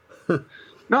 bitch.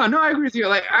 No, I agree with you.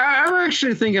 Like, I'm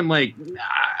actually thinking, like,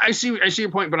 I see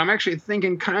your point, but I'm actually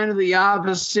thinking kind of the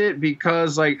opposite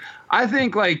because, like, I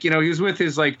think, like, you know, he was with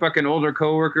his, like, fucking older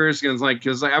coworkers and, like,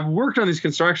 because, like, I've worked on these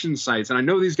construction sites and I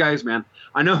know these guys, man.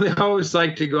 I know they always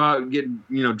like to go out and get,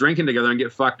 you know, drinking together and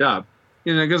get fucked up.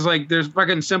 You know, because, like, there's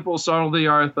fucking simple,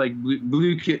 salt-of-the-earth, like,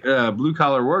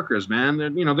 blue-collar workers, man. They're,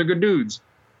 you know, they're good dudes.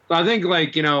 So I think,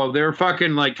 like, you know, they're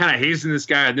fucking, like, kind of hazing this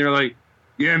guy and they're like,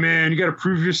 yeah, man, you got to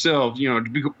prove yourself, you know,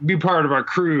 to be part of our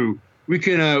crew. We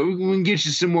can get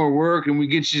you some more work and we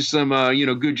get you some, you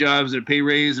know, good jobs and a pay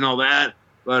raise and all that.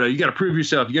 But you got to prove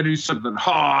yourself. You got to do something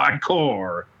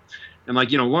hardcore. And,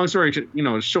 like, you know, long story, you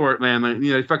know, short, man, like,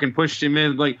 you know, they fucking pushed him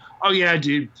in like, oh, yeah,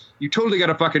 dude, you totally got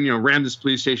to fucking, you know, ram this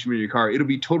police station with your car. It'll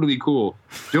be totally cool.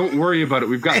 Don't worry about it.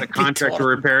 We've got the contract for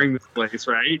repairing this place,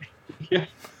 right? Yeah.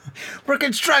 We're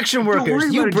construction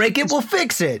workers. You break it, we'll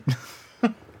fix it.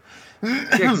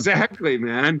 Exactly,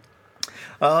 man.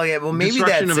 Oh yeah, well maybe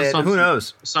that's it. Who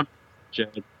knows?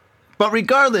 But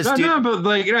regardless, dude. No, but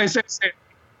like, you know,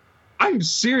 I'm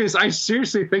serious. I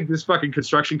seriously think this fucking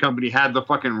construction company had the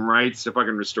fucking rights to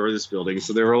fucking restore this building.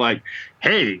 So they were like,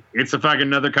 "Hey, it's a fucking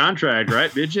another contract, right,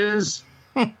 bitches?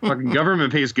 Fucking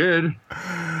government pays good."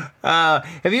 Have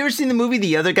you ever seen the movie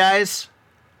The Other Guys?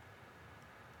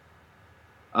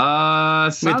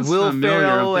 With Will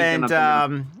Ferrell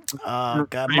and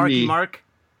Marky Mark.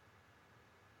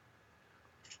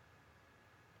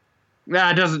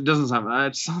 Yeah, it doesn't sound.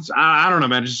 I don't know,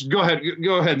 man. Just go ahead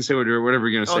and say whatever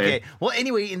you're gonna say. Okay. Well,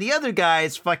 anyway, in The Other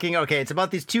Guys, fucking okay. It's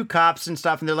about these two cops and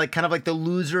stuff, and they're like kind of like the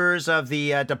losers of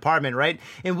the department, right?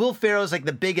 And Will Ferrell's like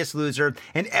the biggest loser,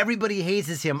 and everybody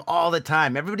hazes him all the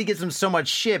time. Everybody gives him so much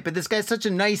shit, but this guy's such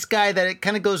a nice guy that it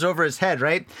kind of goes over his head,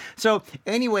 right? So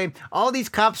anyway, all these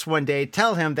cops one day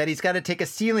tell him that he's got to take a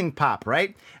ceiling pop,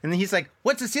 right? And then he's like,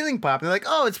 "What's a ceiling pop?" And they're like,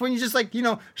 "Oh, it's when you just like, you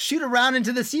know, shoot around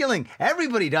into the ceiling.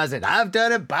 Everybody does it. I've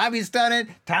done it. Bobby's done it.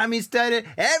 Tommy's done it.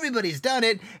 Everybody's done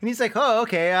it." And he's like, "Oh,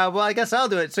 okay. Well, I guess I'll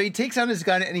do it." So he takes out his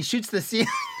gun and he shoots the ceiling.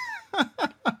 All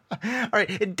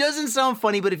right. It doesn't sound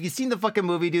funny, but if you've seen the fucking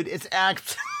movie, dude, it's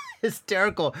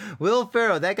hysterical. Will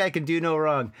Ferrell, that guy can do no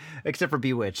wrong, except for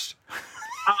Bewitched.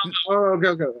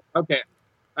 Okay.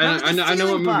 I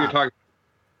know what movie you're talking about.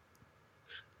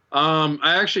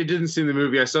 I actually didn't see the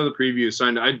movie. I saw the preview, so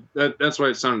that's why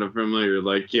it sounded familiar.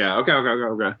 Like, yeah, okay.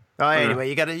 Oh, anyway,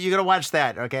 you gotta watch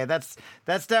that. Okay, that's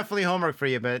definitely homework for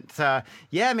you. But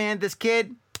yeah, man, this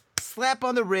kid, slap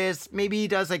on the wrist. Maybe he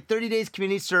does like 30 days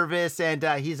community service, and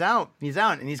he's out. He's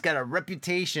out, and he's got a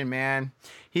reputation, man.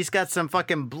 He's got some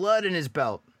fucking blood in his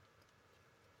belt.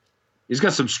 He's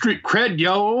got some street cred,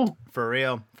 yo. For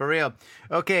real.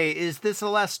 Okay, is this the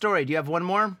last story? Do you have one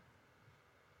more?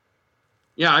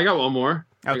 Yeah, I got one more.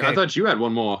 Okay. I thought you had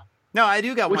one more. No, I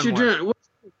do got one more. Doing?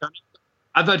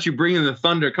 I thought you bring in the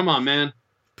thunder. Come on, man.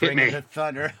 Bring in the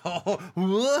thunder. Oh,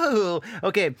 whoa.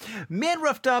 Okay. Man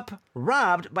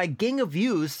robbed by gang of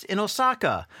youths in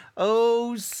Osaka.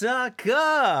 I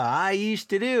used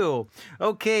to do.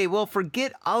 Okay, well,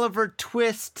 forget Oliver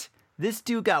Twist, this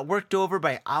dude got worked over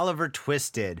by Oliver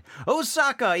Twisted.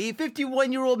 Osaka, a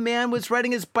 51-year-old man was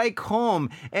riding his bike home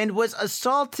and was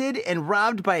assaulted and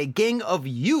robbed by a gang of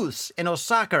youths in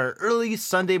Osaka early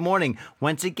Sunday morning.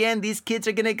 Once again, these kids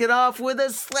are going to get off with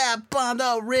a slap on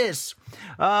the wrist.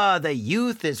 The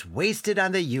youth is wasted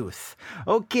on the youth.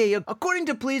 Okay, according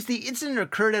to police, the incident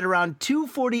occurred at around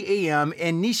 2:40 a.m.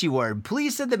 in Nishiward.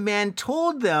 Police said the man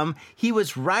told them he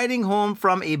was riding home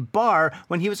from a bar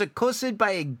when he was accosted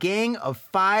by a gang of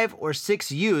 5 or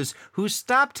 6 youths who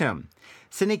stopped him.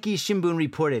 Seneki Shimbun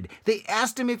reported they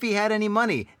asked him if he had any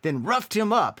money, then roughed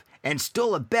him up and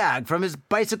stole a bag from his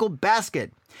bicycle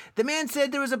basket. The man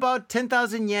said there was about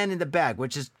 10,000 yen in the bag,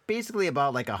 which is basically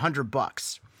about like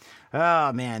 $100.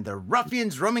 Oh man, the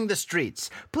ruffians roaming the streets.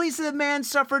 Police say the man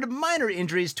suffered minor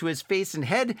injuries to his face and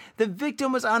head. The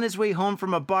victim was on his way home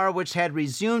from a bar which had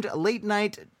resumed late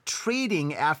night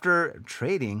trading after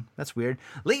the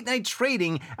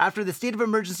state of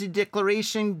emergency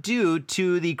declaration due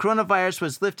to the coronavirus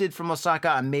was lifted from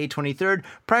Osaka on May 23rd.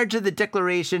 Prior to the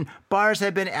declaration, bars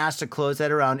had been asked to close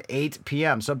at around 8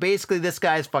 p.m. So basically this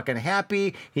guy's fucking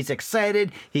happy, he's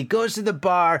excited, he goes to the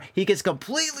bar, he gets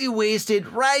completely wasted,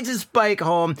 rides his bike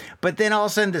home, but then all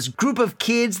of a sudden this group of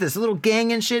kids, this little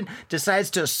gang and shit,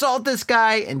 decides to assault this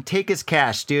guy and take his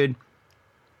cash, dude.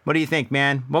 What do you think,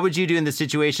 man? What would you do in this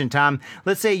situation, Tom?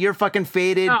 Let's say you're fucking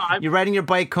faded, you're riding your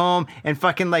bike home, and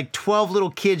fucking like 12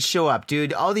 little kids show up,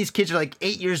 dude. All these kids are like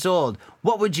 8 years old.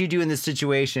 What would you do in this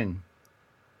situation?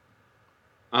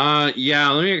 Yeah,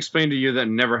 let me explain to you that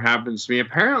never happens to me.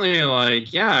 Apparently,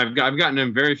 like, yeah, I've gotten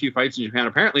in very few fights in Japan.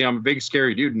 Apparently, I'm a big,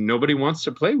 scary dude, and nobody wants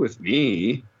to play with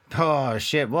me. Oh,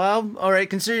 shit. Well, all right,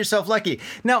 consider yourself lucky.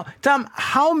 Now, Tom,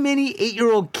 how many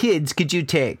 8-year-old kids could you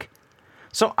take?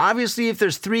 So obviously, if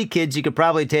there's 3 kids, you could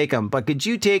probably take them. But could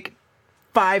you take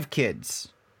 5 kids?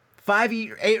 5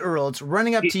 8-year-olds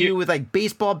running up to you with like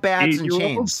baseball bats and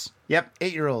chains. Yep,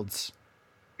 8-year-olds.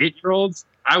 8-year-olds?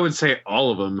 I would say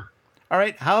all of them. All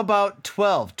right, how about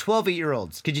 12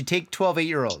 8-year-olds? Could you take 12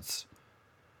 8-year-olds?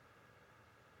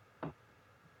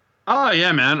 Oh,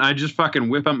 yeah, man. I just fucking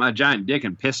whip up my giant dick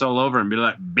and piss all over and be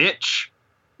like, bitch,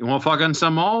 you want fucking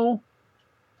some more?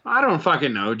 I don't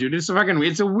fucking know, dude. It's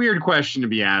a weird question to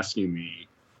be asking me.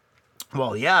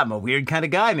 Well, yeah, I'm a weird kind of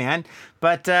guy, man.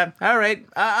 But, all right,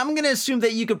 I'm going to assume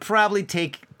that you could probably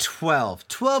take 12.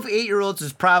 12 8-year-olds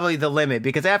is probably the limit,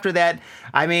 because after that,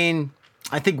 I mean,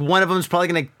 I think one of them is probably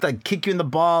going to like kick you in the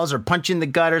balls or punch you in the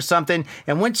gut or something.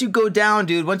 And once you go down,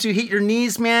 dude, once you hit your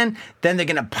knees, man, then they're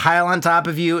going to pile on top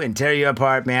of you and tear you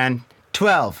apart, man.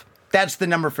 12. That's the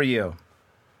number for you.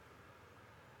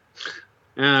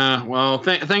 Well,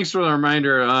 thanks for the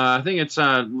reminder. I think it's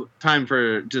time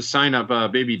to sign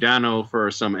up Baby Dano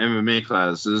for some MMA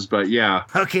classes, but yeah.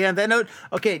 Okay, on that note,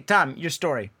 okay, Tom, your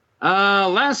story.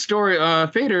 Last story,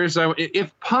 Faders,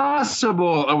 if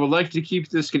possible, I would like to keep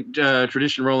this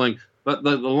tradition rolling, but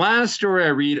the last story I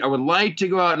read, I would like to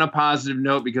go out on a positive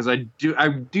note, because I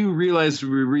do realize we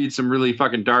read some really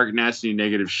fucking dark, nasty,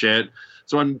 negative shit,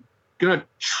 so I'm gonna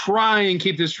try and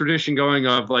keep this tradition going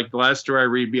of like the last story I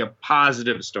read be a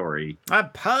positive story. A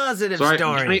positive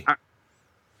story.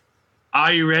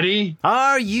 Are you ready?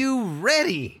 Are you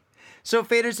ready? So,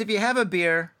 Faders, if you have a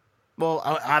beer, well,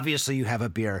 obviously you have a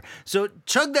beer. So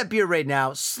chug that beer right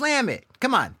now. Slam it.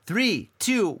 Come on. 3,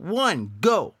 2, 1,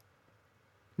 go.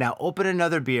 Now open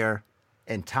another beer,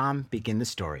 and Tom, begin the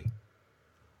story.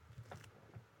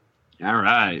 All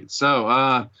right.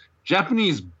 So,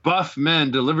 Japanese buff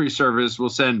men delivery service will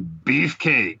send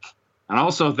beefcake and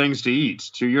also things to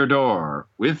eat to your door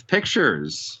with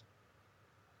pictures.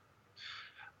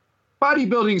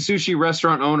 Bodybuilding sushi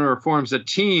restaurant owner forms a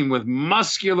team with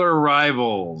muscular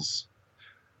rivals.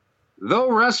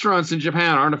 Though restaurants in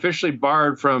Japan aren't officially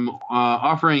barred from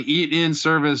offering eat-in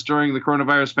service during the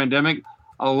coronavirus pandemic,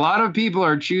 a lot of people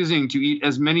are choosing to eat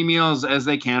as many meals as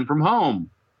they can from home.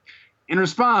 In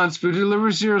response, food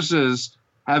delivery services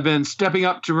have been stepping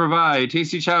up to provide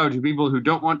tasty chow to people who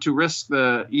don't want to risk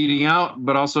the eating out,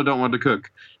 but also don't want to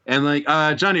cook. And like,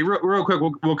 Johnny, real quick,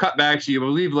 we'll cut back to you. I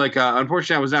believe, like,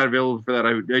 unfortunately, I was not available for that.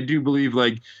 I do believe,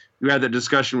 like, you had that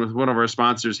discussion with one of our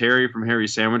sponsors, Harry from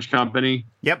Harry's Sandwich Company.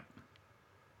 Yep.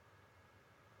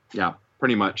 Yeah,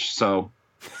 pretty much. So,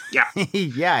 yeah.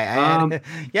 I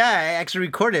actually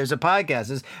recorded it. It was a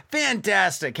podcast. It's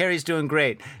fantastic. Harry's doing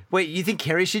great. Wait, you think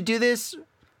Harry should do this?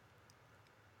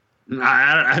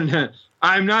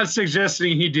 I'm not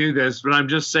suggesting he do this, but I'm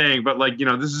just saying, but like, you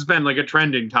know, this has been like a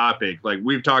trending topic. Like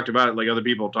we've talked about it, like other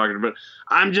people talking about it.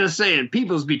 I'm just saying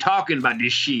people's be talking about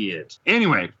this shit.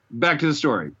 Anyway, back to the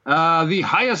story. The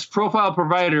highest profile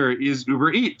provider is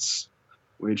Uber Eats.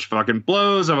 which fucking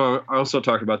blows. I've also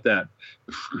talked about that.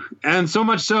 And so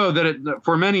much so that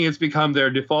for many, it's become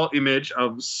their default image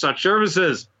of such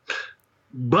services.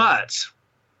 But,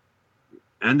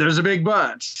 and there's a big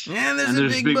but. Yeah,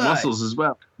 there's big but. muscles as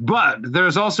well. But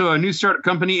there's also a new startup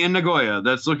company in Nagoya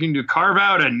that's looking to carve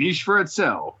out a niche for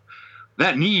itself.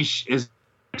 That niche is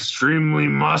extremely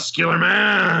muscular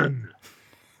man.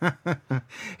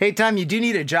 Hey, Tom, you do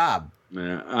need a job.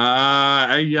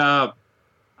 Yeah.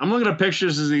 I'm looking at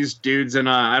pictures of these dudes, and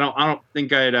I don't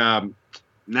think I'd. I'm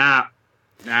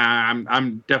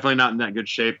definitely not in that good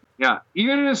shape. Yeah,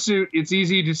 even in a suit, it's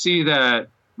easy to see that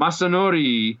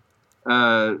Masanori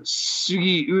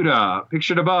Sugiura,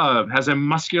 pictured above, has a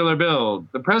muscular build.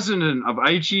 The president of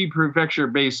Aichi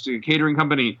Prefecture-based catering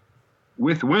company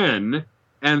with Win,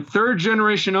 and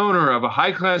third-generation owner of a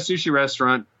high-class sushi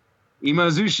restaurant,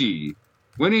 Imazushi.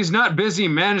 When he's not busy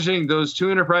managing those two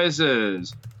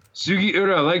enterprises,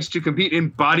 Sugiura likes to compete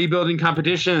in bodybuilding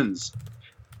competitions.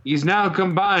 He's now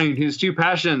combined his two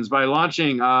passions by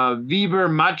launching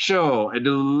Viber Macho, a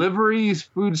delivery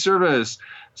food service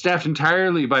staffed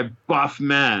entirely by buff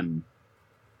men.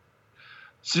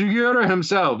 Sugiura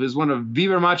himself is one of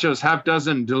Viber Macho's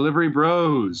half-dozen delivery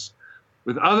bros,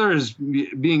 with others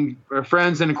being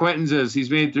friends and acquaintances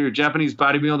he's made through Japanese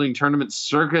bodybuilding tournament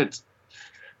circuit.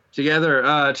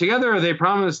 Together, they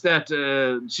promise that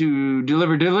to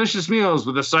deliver delicious meals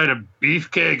with a side of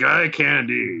beefcake eye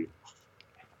candy.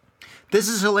 This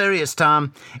is hilarious,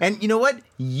 Tom. And you know what?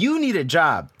 You need a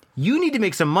job. You need to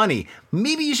make some money.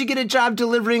 Maybe you should get a job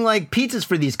delivering like pizzas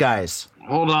for these guys.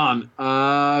 Hold on.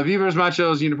 Viver's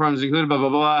Machos uniforms include blah, blah,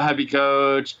 blah, heavy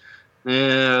coach.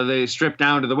 They strip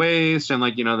down to the waist and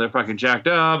they're fucking jacked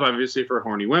up, obviously for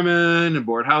horny women and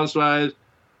bored housewives.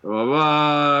 Blah,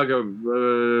 blah, blah,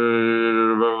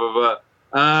 blah.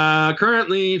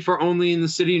 Currently for only in the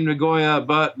city of Nagoya,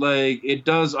 but it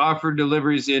does offer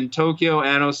deliveries in Tokyo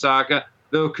and Osaka,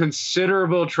 though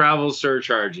considerable travel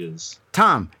surcharges.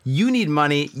 Tom, you need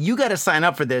money. You got to sign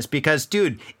up for this because,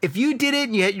 dude, if you did it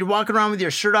and you're walking around with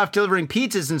your shirt off delivering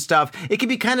pizzas and stuff, it could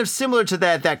be kind of similar to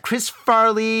that Chris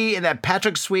Farley and that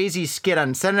Patrick Swayze skit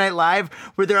on Saturday Night Live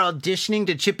where they're auditioning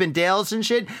to Chip and Dale's and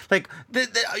shit. You're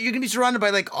going to be surrounded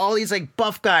by all these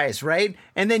buff guys, right?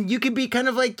 And then you could be kind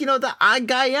of the odd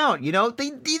guy out, you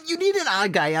need an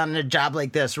odd guy out in a job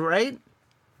like this, right?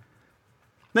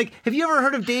 Have you ever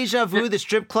heard of Deja Vu, the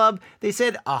strip club? They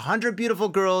said 100 beautiful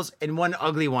girls and one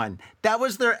ugly one. That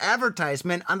was their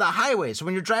advertisement on the highway. So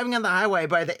when you're driving on the highway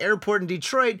by the airport in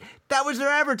Detroit, that was their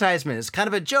advertisement. It's kind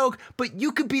of a joke, but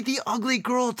you could be the ugly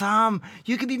girl, Tom.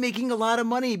 You could be making a lot of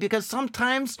money because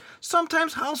sometimes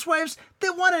housewives, they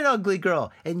want an ugly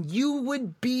girl, and you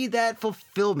would be that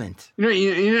fulfillment.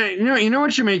 You know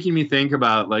what you're making me think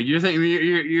about? You're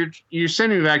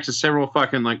sending me back to several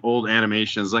fucking old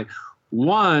animations.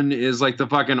 One is the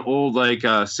fucking old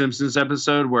Simpsons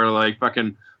episode where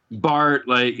fucking Bart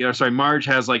Marge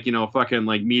has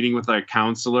fucking meeting with a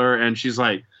counselor and she's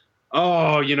like,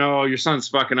 oh, your son's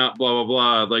fucking up, blah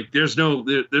blah blah. There's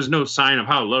no sign of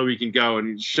how low he can go,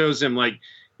 and he shows him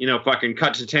fucking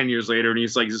cut to 10 years later, and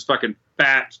he's this fucking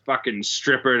fat fucking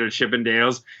stripper at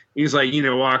Chippendales. He's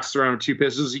walks around with two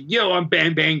pistols. Yo, I'm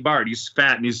Bang Bang Bart. He's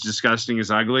fat and he's disgusting.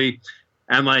 He's ugly.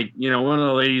 And one of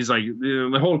the ladies,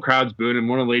 the whole crowd's booing, and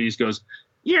one of the ladies goes,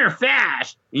 "You're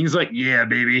fat." And he's like, "Yeah,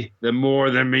 baby. The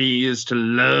more than me is to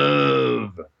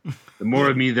love. The more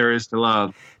of me there is to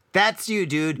love." That's you,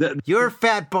 dude. You're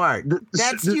Fat Bart.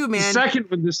 That's you, man.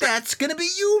 That's gonna be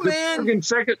you, man.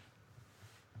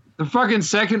 The fucking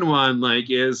second one,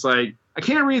 is I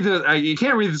can't read you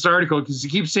can't read this article because he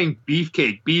keeps saying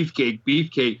beefcake, beefcake,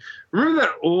 beefcake. Remember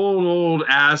that old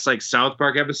ass South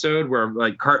Park episode where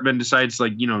Cartman decides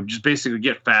just basically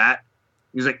get fat?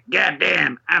 He's like, "God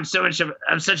damn, I'm such a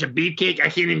beefcake, I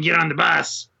can't even get on the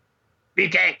bus.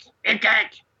 Beefcake,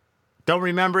 beefcake." Don't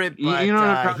remember it, but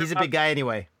he's a big guy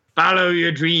anyway. Follow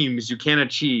your dreams, you can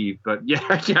achieve. But yeah,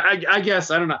 I guess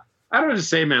I don't know. I don't know what to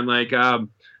say, man.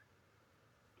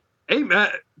 Hey, man,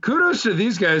 kudos to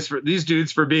these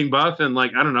dudes for being buff and I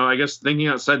don't know, I guess thinking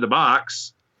outside the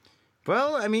box.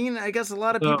 Well, I mean, I guess a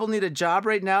lot of people need a job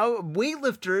right now.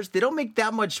 Weightlifters, they don't make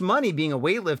that much money being a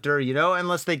weightlifter,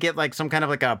 unless they get some kind of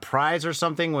a prize or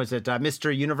something. Was it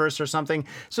Mr. Universe or something?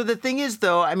 So the thing is,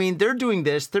 though, I mean, they're doing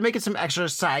this. They're making some extra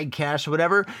side cash or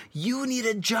whatever. You need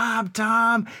a job,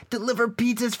 Tom. Deliver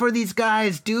pizzas for these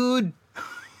guys, dude.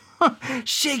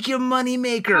 Shake your money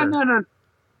maker. No.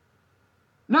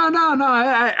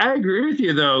 I agree with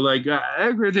you, though. I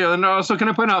agree with you. And also, can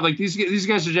I point out, these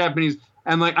guys are Japanese.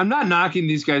 And I'm not knocking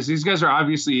these guys. These guys are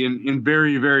obviously in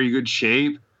very, very good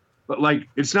shape. but like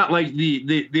it's not like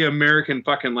the American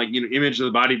fucking like image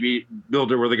of the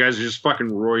bodybuilder where the guys are just fucking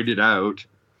roided out.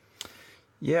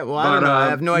 Yeah, well, I don't know. I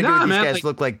have no idea what these guys like,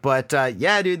 look like, but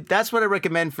yeah, dude, that's what I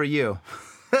recommend for you.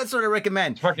 That's what I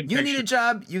recommend. You need a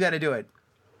job, you got to do it.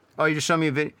 Oh, you just showed me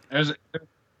a video.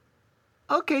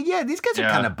 Okay, yeah, these guys are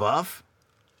kind of buff.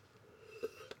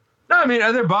 No, I mean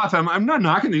they're buff. I'm not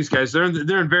knocking these guys. They're in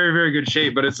very, very good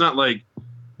shape, but it's not like,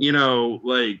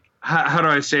 like how do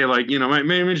I say, like, my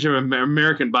image of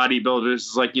American bodybuilders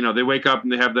is like, they wake up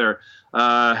and they have their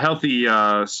healthy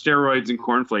steroids and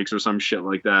cornflakes or some shit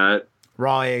like that.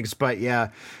 Raw eggs, but yeah.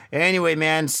 Anyway,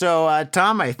 man, so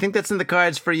Tom, I think that's in the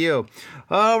cards for you.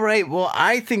 All right, well,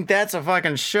 I think that's a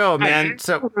fucking show, man.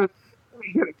 So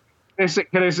can I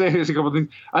say a couple things?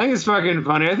 I think it's fucking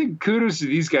funny. I think kudos to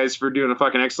these guys for doing a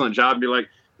fucking excellent job. Be like,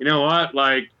 you know what,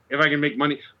 like, if I can make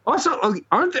money. Also,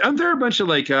 aren't there a bunch of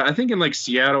like I think in like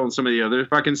Seattle and some of the other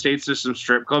fucking states, there's some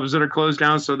strip clubs that are closed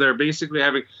down, so they're basically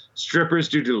having strippers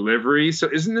do delivery. So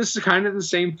isn't this kind of the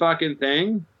same fucking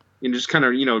thing? And just kind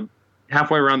of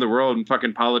halfway around the world and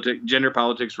fucking gender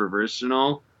politics reversed and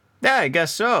all. Yeah, I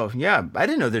guess so. Yeah, I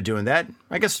didn't know they're doing that.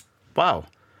 I guess, wow.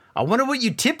 I wonder what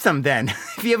you tip them then.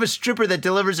 If you have a stripper that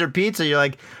delivers their pizza, you're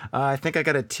like, I think I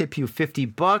got to tip you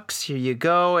 $50. Here you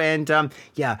go. And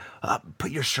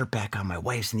put your shirt back on. My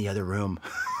wife's in the other room.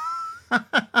 No,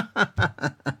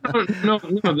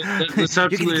 that's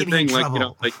absolutely the thing.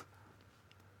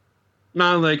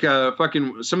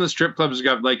 Fucking some of the strip clubs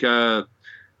got like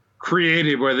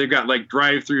creative where they've got like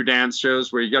drive-through dance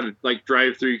shows where you got to like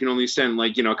drive through. You can only stand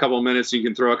like a couple of minutes. And you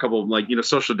can throw a couple of like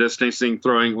social distancing,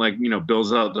 throwing like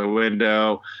bills out the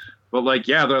window. But like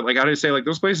they're like, how do you say, like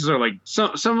those places are like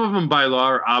some of them by law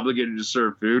are obligated to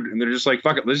serve food, and they're just like,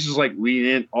 fuck it, let's just like lean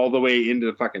in all the way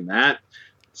into fucking that.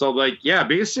 So like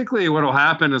basically what'll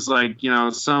happen is like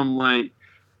some like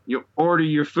you order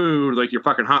your food, like your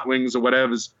fucking hot wings or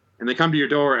whatever's, and they come to your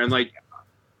door and like.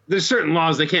 There's certain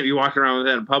laws they can't be walking around with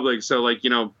that in public. So like,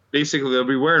 basically they'll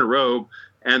be wearing a robe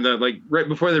and like right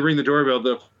before they ring the doorbell,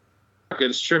 they'll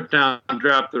fucking strip down,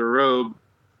 drop their robe,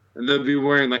 and they'll be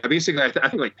wearing like basically I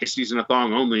think like pasties and a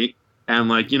thong only. And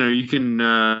like, you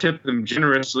can tip them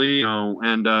generously,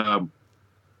 and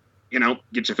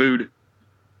get your food.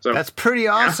 So that's pretty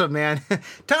awesome, man.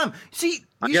 Tom, see,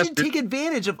 you should take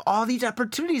advantage of all these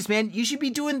opportunities, man. You should be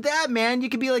doing that, man. You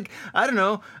could be like, I don't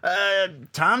know,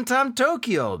 Tom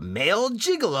Tokyo, male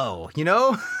gigolo,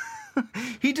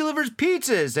 He delivers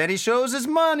pizzas and he shows his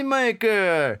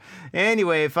moneymaker.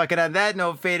 Anyway, fucking on that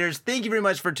note, faders, thank you very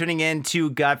much for tuning in to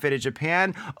Got Faded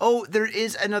Japan. Oh, there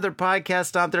is another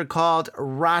podcast out there called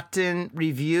Rotten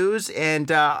Reviews, and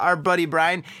our buddy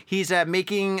Brian, he's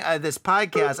making this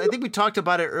podcast. I think we talked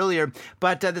about it earlier,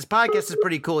 but this podcast is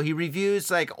pretty cool. He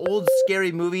reviews like old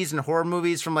scary movies and horror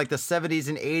movies from like the 70s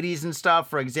and 80s and stuff.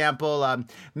 For example,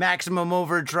 Maximum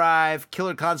Overdrive,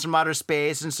 Killer Clowns from Outer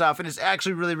Space and stuff, and it's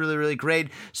actually really, really, really great.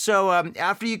 So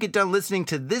after you get done listening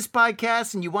to this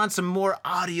podcast and you want some more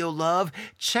audio love,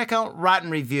 check out Rotten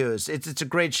Reviews. It's a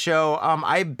great show.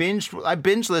 I binge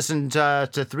listened to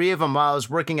 3 of them while I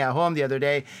was working at home the other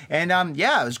day, and it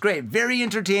was great, very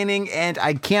entertaining, and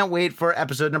I can't wait for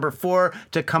episode number 4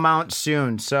 to come out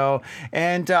soon. So,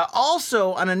 and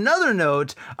also on another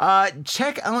note,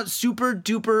 check out Super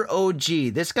Duper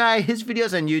OG. This guy, his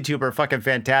videos on YouTube are fucking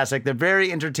fantastic. They're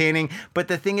very entertaining, but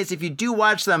the thing is, if you do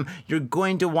watch them, you're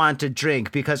going to want to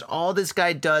drink, because all this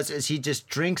guy does is he just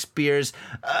drinks beers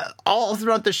all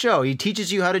throughout the show. He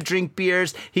teaches you how to drink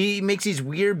beers. He makes these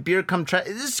weird beer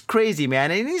this is crazy, man.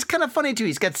 And he's kind of funny too.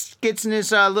 He's got skits in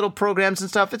his little programs and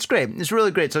stuff. It's great. It's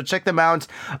really great. So check them out.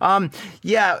 And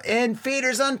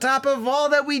faders, on top of all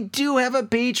that, we do have a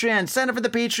Patreon. Sign up for the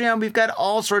Patreon. We've got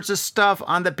all sorts of stuff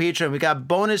on the Patreon. We got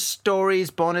bonus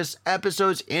stories, bonus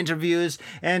episodes, interviews,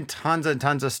 and tons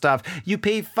of stuff. You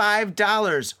pay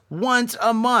 $5 once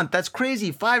a month. That's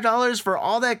crazy. $5 for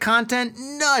all that content?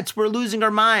 Nuts. We're losing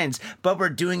our minds, but we're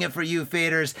doing it for you,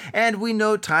 faders. And we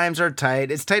know times are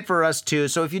tight. It's tight for us too.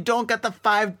 So if you don't got the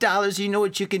 $5, you know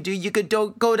what you can do. You could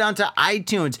go down to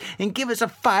iTunes and give us a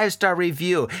 5-star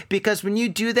review, because when you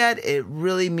do that, it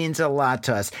really means a lot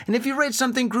to us. And if you write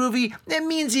something groovy, it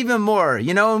means even more,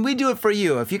 and we do it for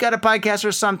you. If you got a podcast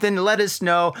or something, let us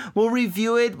know. We'll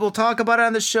review it. We'll talk about it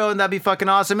on the show, and that'd be fucking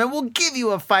awesome. And we'll give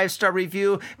you a 5-star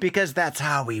review, because that's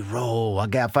how we roll. I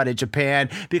got Faded Japan,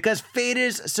 because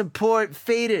faders support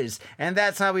faders, and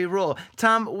that's how we roll.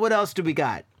 Tom, what else do we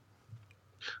got?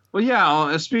 Well,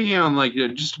 yeah, speaking on, like,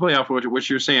 just to play off what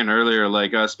you were saying earlier,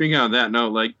 like, speaking on that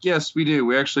note, like, yes, we do.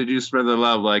 We actually do spread the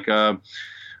love. Like I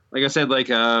said, like,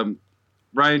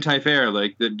 Brian Tyfair,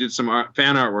 like, that did some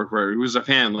fan artwork where he was a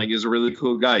fan. Like, he's a really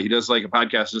cool guy. He does, like, a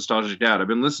podcast, Nostalgic Dad. I've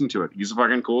been listening to it. He's a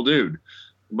fucking cool dude.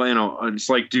 But, you know, it's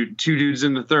like two dudes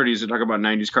in the 30s that talk about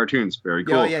 90s cartoons. Very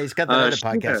cool. Oh, yeah, he's got that other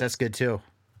podcast. That's good, too.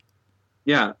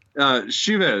 Yeah.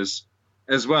 Shivez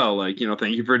as well. Like, you know,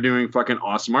 thank you for doing fucking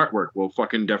awesome artwork. We'll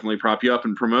fucking definitely prop you up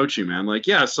and promote you, man. Like,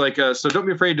 yeah, it's like, so don't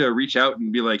be afraid to reach out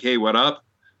and be like, hey, what up?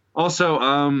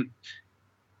 Also,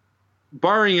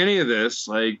 barring any of this,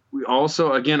 like, we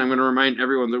also, again, I'm going to remind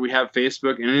everyone that we have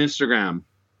Facebook and Instagram,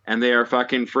 and they are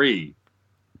fucking free.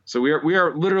 So we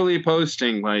are literally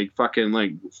posting like fucking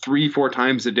like 3-4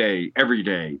 times a day, every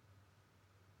day.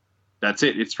 That's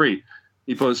it. It's free.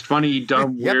 You post funny,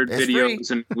 dumb, weird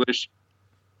videos in English.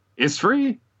 It's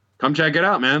free. Come check it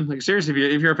out, man. Like,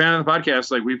 seriously, if you're a fan of the podcast,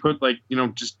 like, we put, like, you know,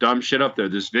 just dumb shit up there.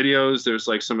 There's videos. There's,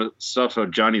 like, some stuff of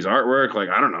Johnny's artwork. Like,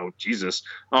 I don't know. Jesus.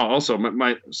 Oh, also,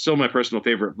 my personal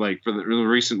favorite, like, for the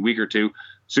recent week or two,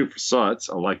 Soup for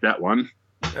Sluts. I like that one.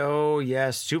 Oh,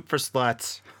 yes. Soup for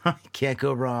Sluts. Can't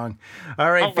go wrong.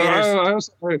 All right,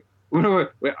 faders.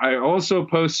 I also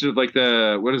posted, like,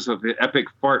 the epic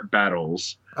fart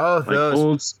battles. Oh, like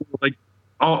those.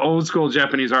 Old school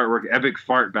Japanese artwork, epic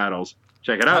fart battles.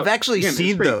 Check it out. I've actually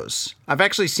seen those. I've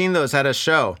actually seen those at a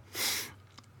show.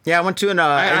 Yeah, I went to an.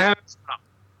 I have.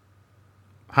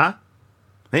 Huh?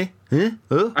 Hey? I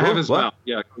have as well.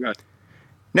 Yeah. Go ahead.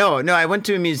 No, I went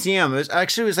to a museum. It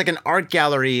was like an art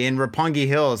gallery in Roppongi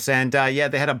Hills, and yeah,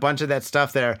 they had a bunch of that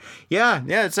stuff there. Yeah,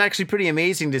 it's actually pretty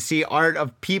amazing to see art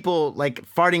of people like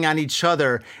farting on each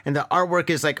other, and the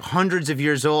artwork is like hundreds of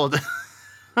years old.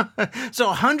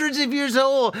 So hundreds of years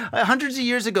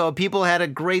ago, people had a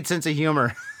great sense of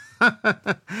humor.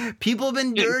 People have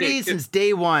been dirty since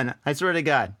day one. I swear to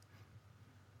God.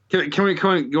 Can we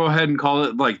go ahead and call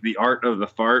it like the art of the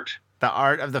fart? The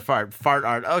art of the fart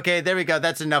art. Okay, there we go.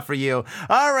 That's enough for you.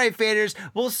 All right, faders.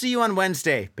 We'll see you on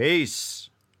Wednesday. Peace.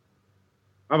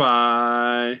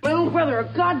 Bye-bye. My own brother, a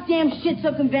goddamn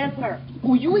shit-sucking vampire.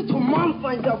 Will you wait till Mom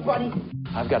finds out, buddy?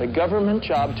 I've got a government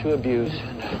job to abuse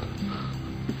and a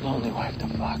lonely wife to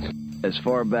fuck. As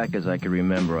far back as I can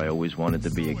remember, I always wanted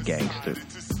to be a gangster.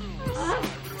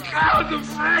 God, the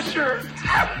pressure!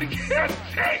 I can't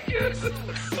take it!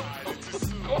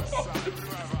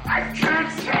 I can't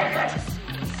take it!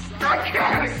 I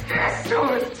can't stand to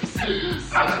it!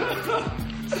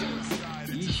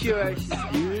 You sure I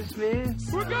should do this, man?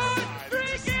 We're going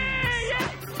freaking!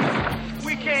 Yeah.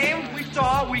 We came, we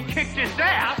saw, we kicked his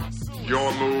ass!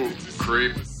 Your move,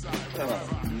 creep.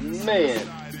 Oh, man.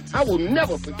 I will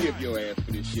never forgive your ass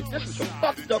for this shit. This is some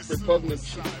fucked up repugnant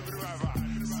shit.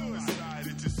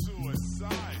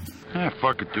 Ah,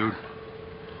 fuck it, dude.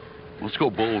 Let's go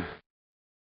bold.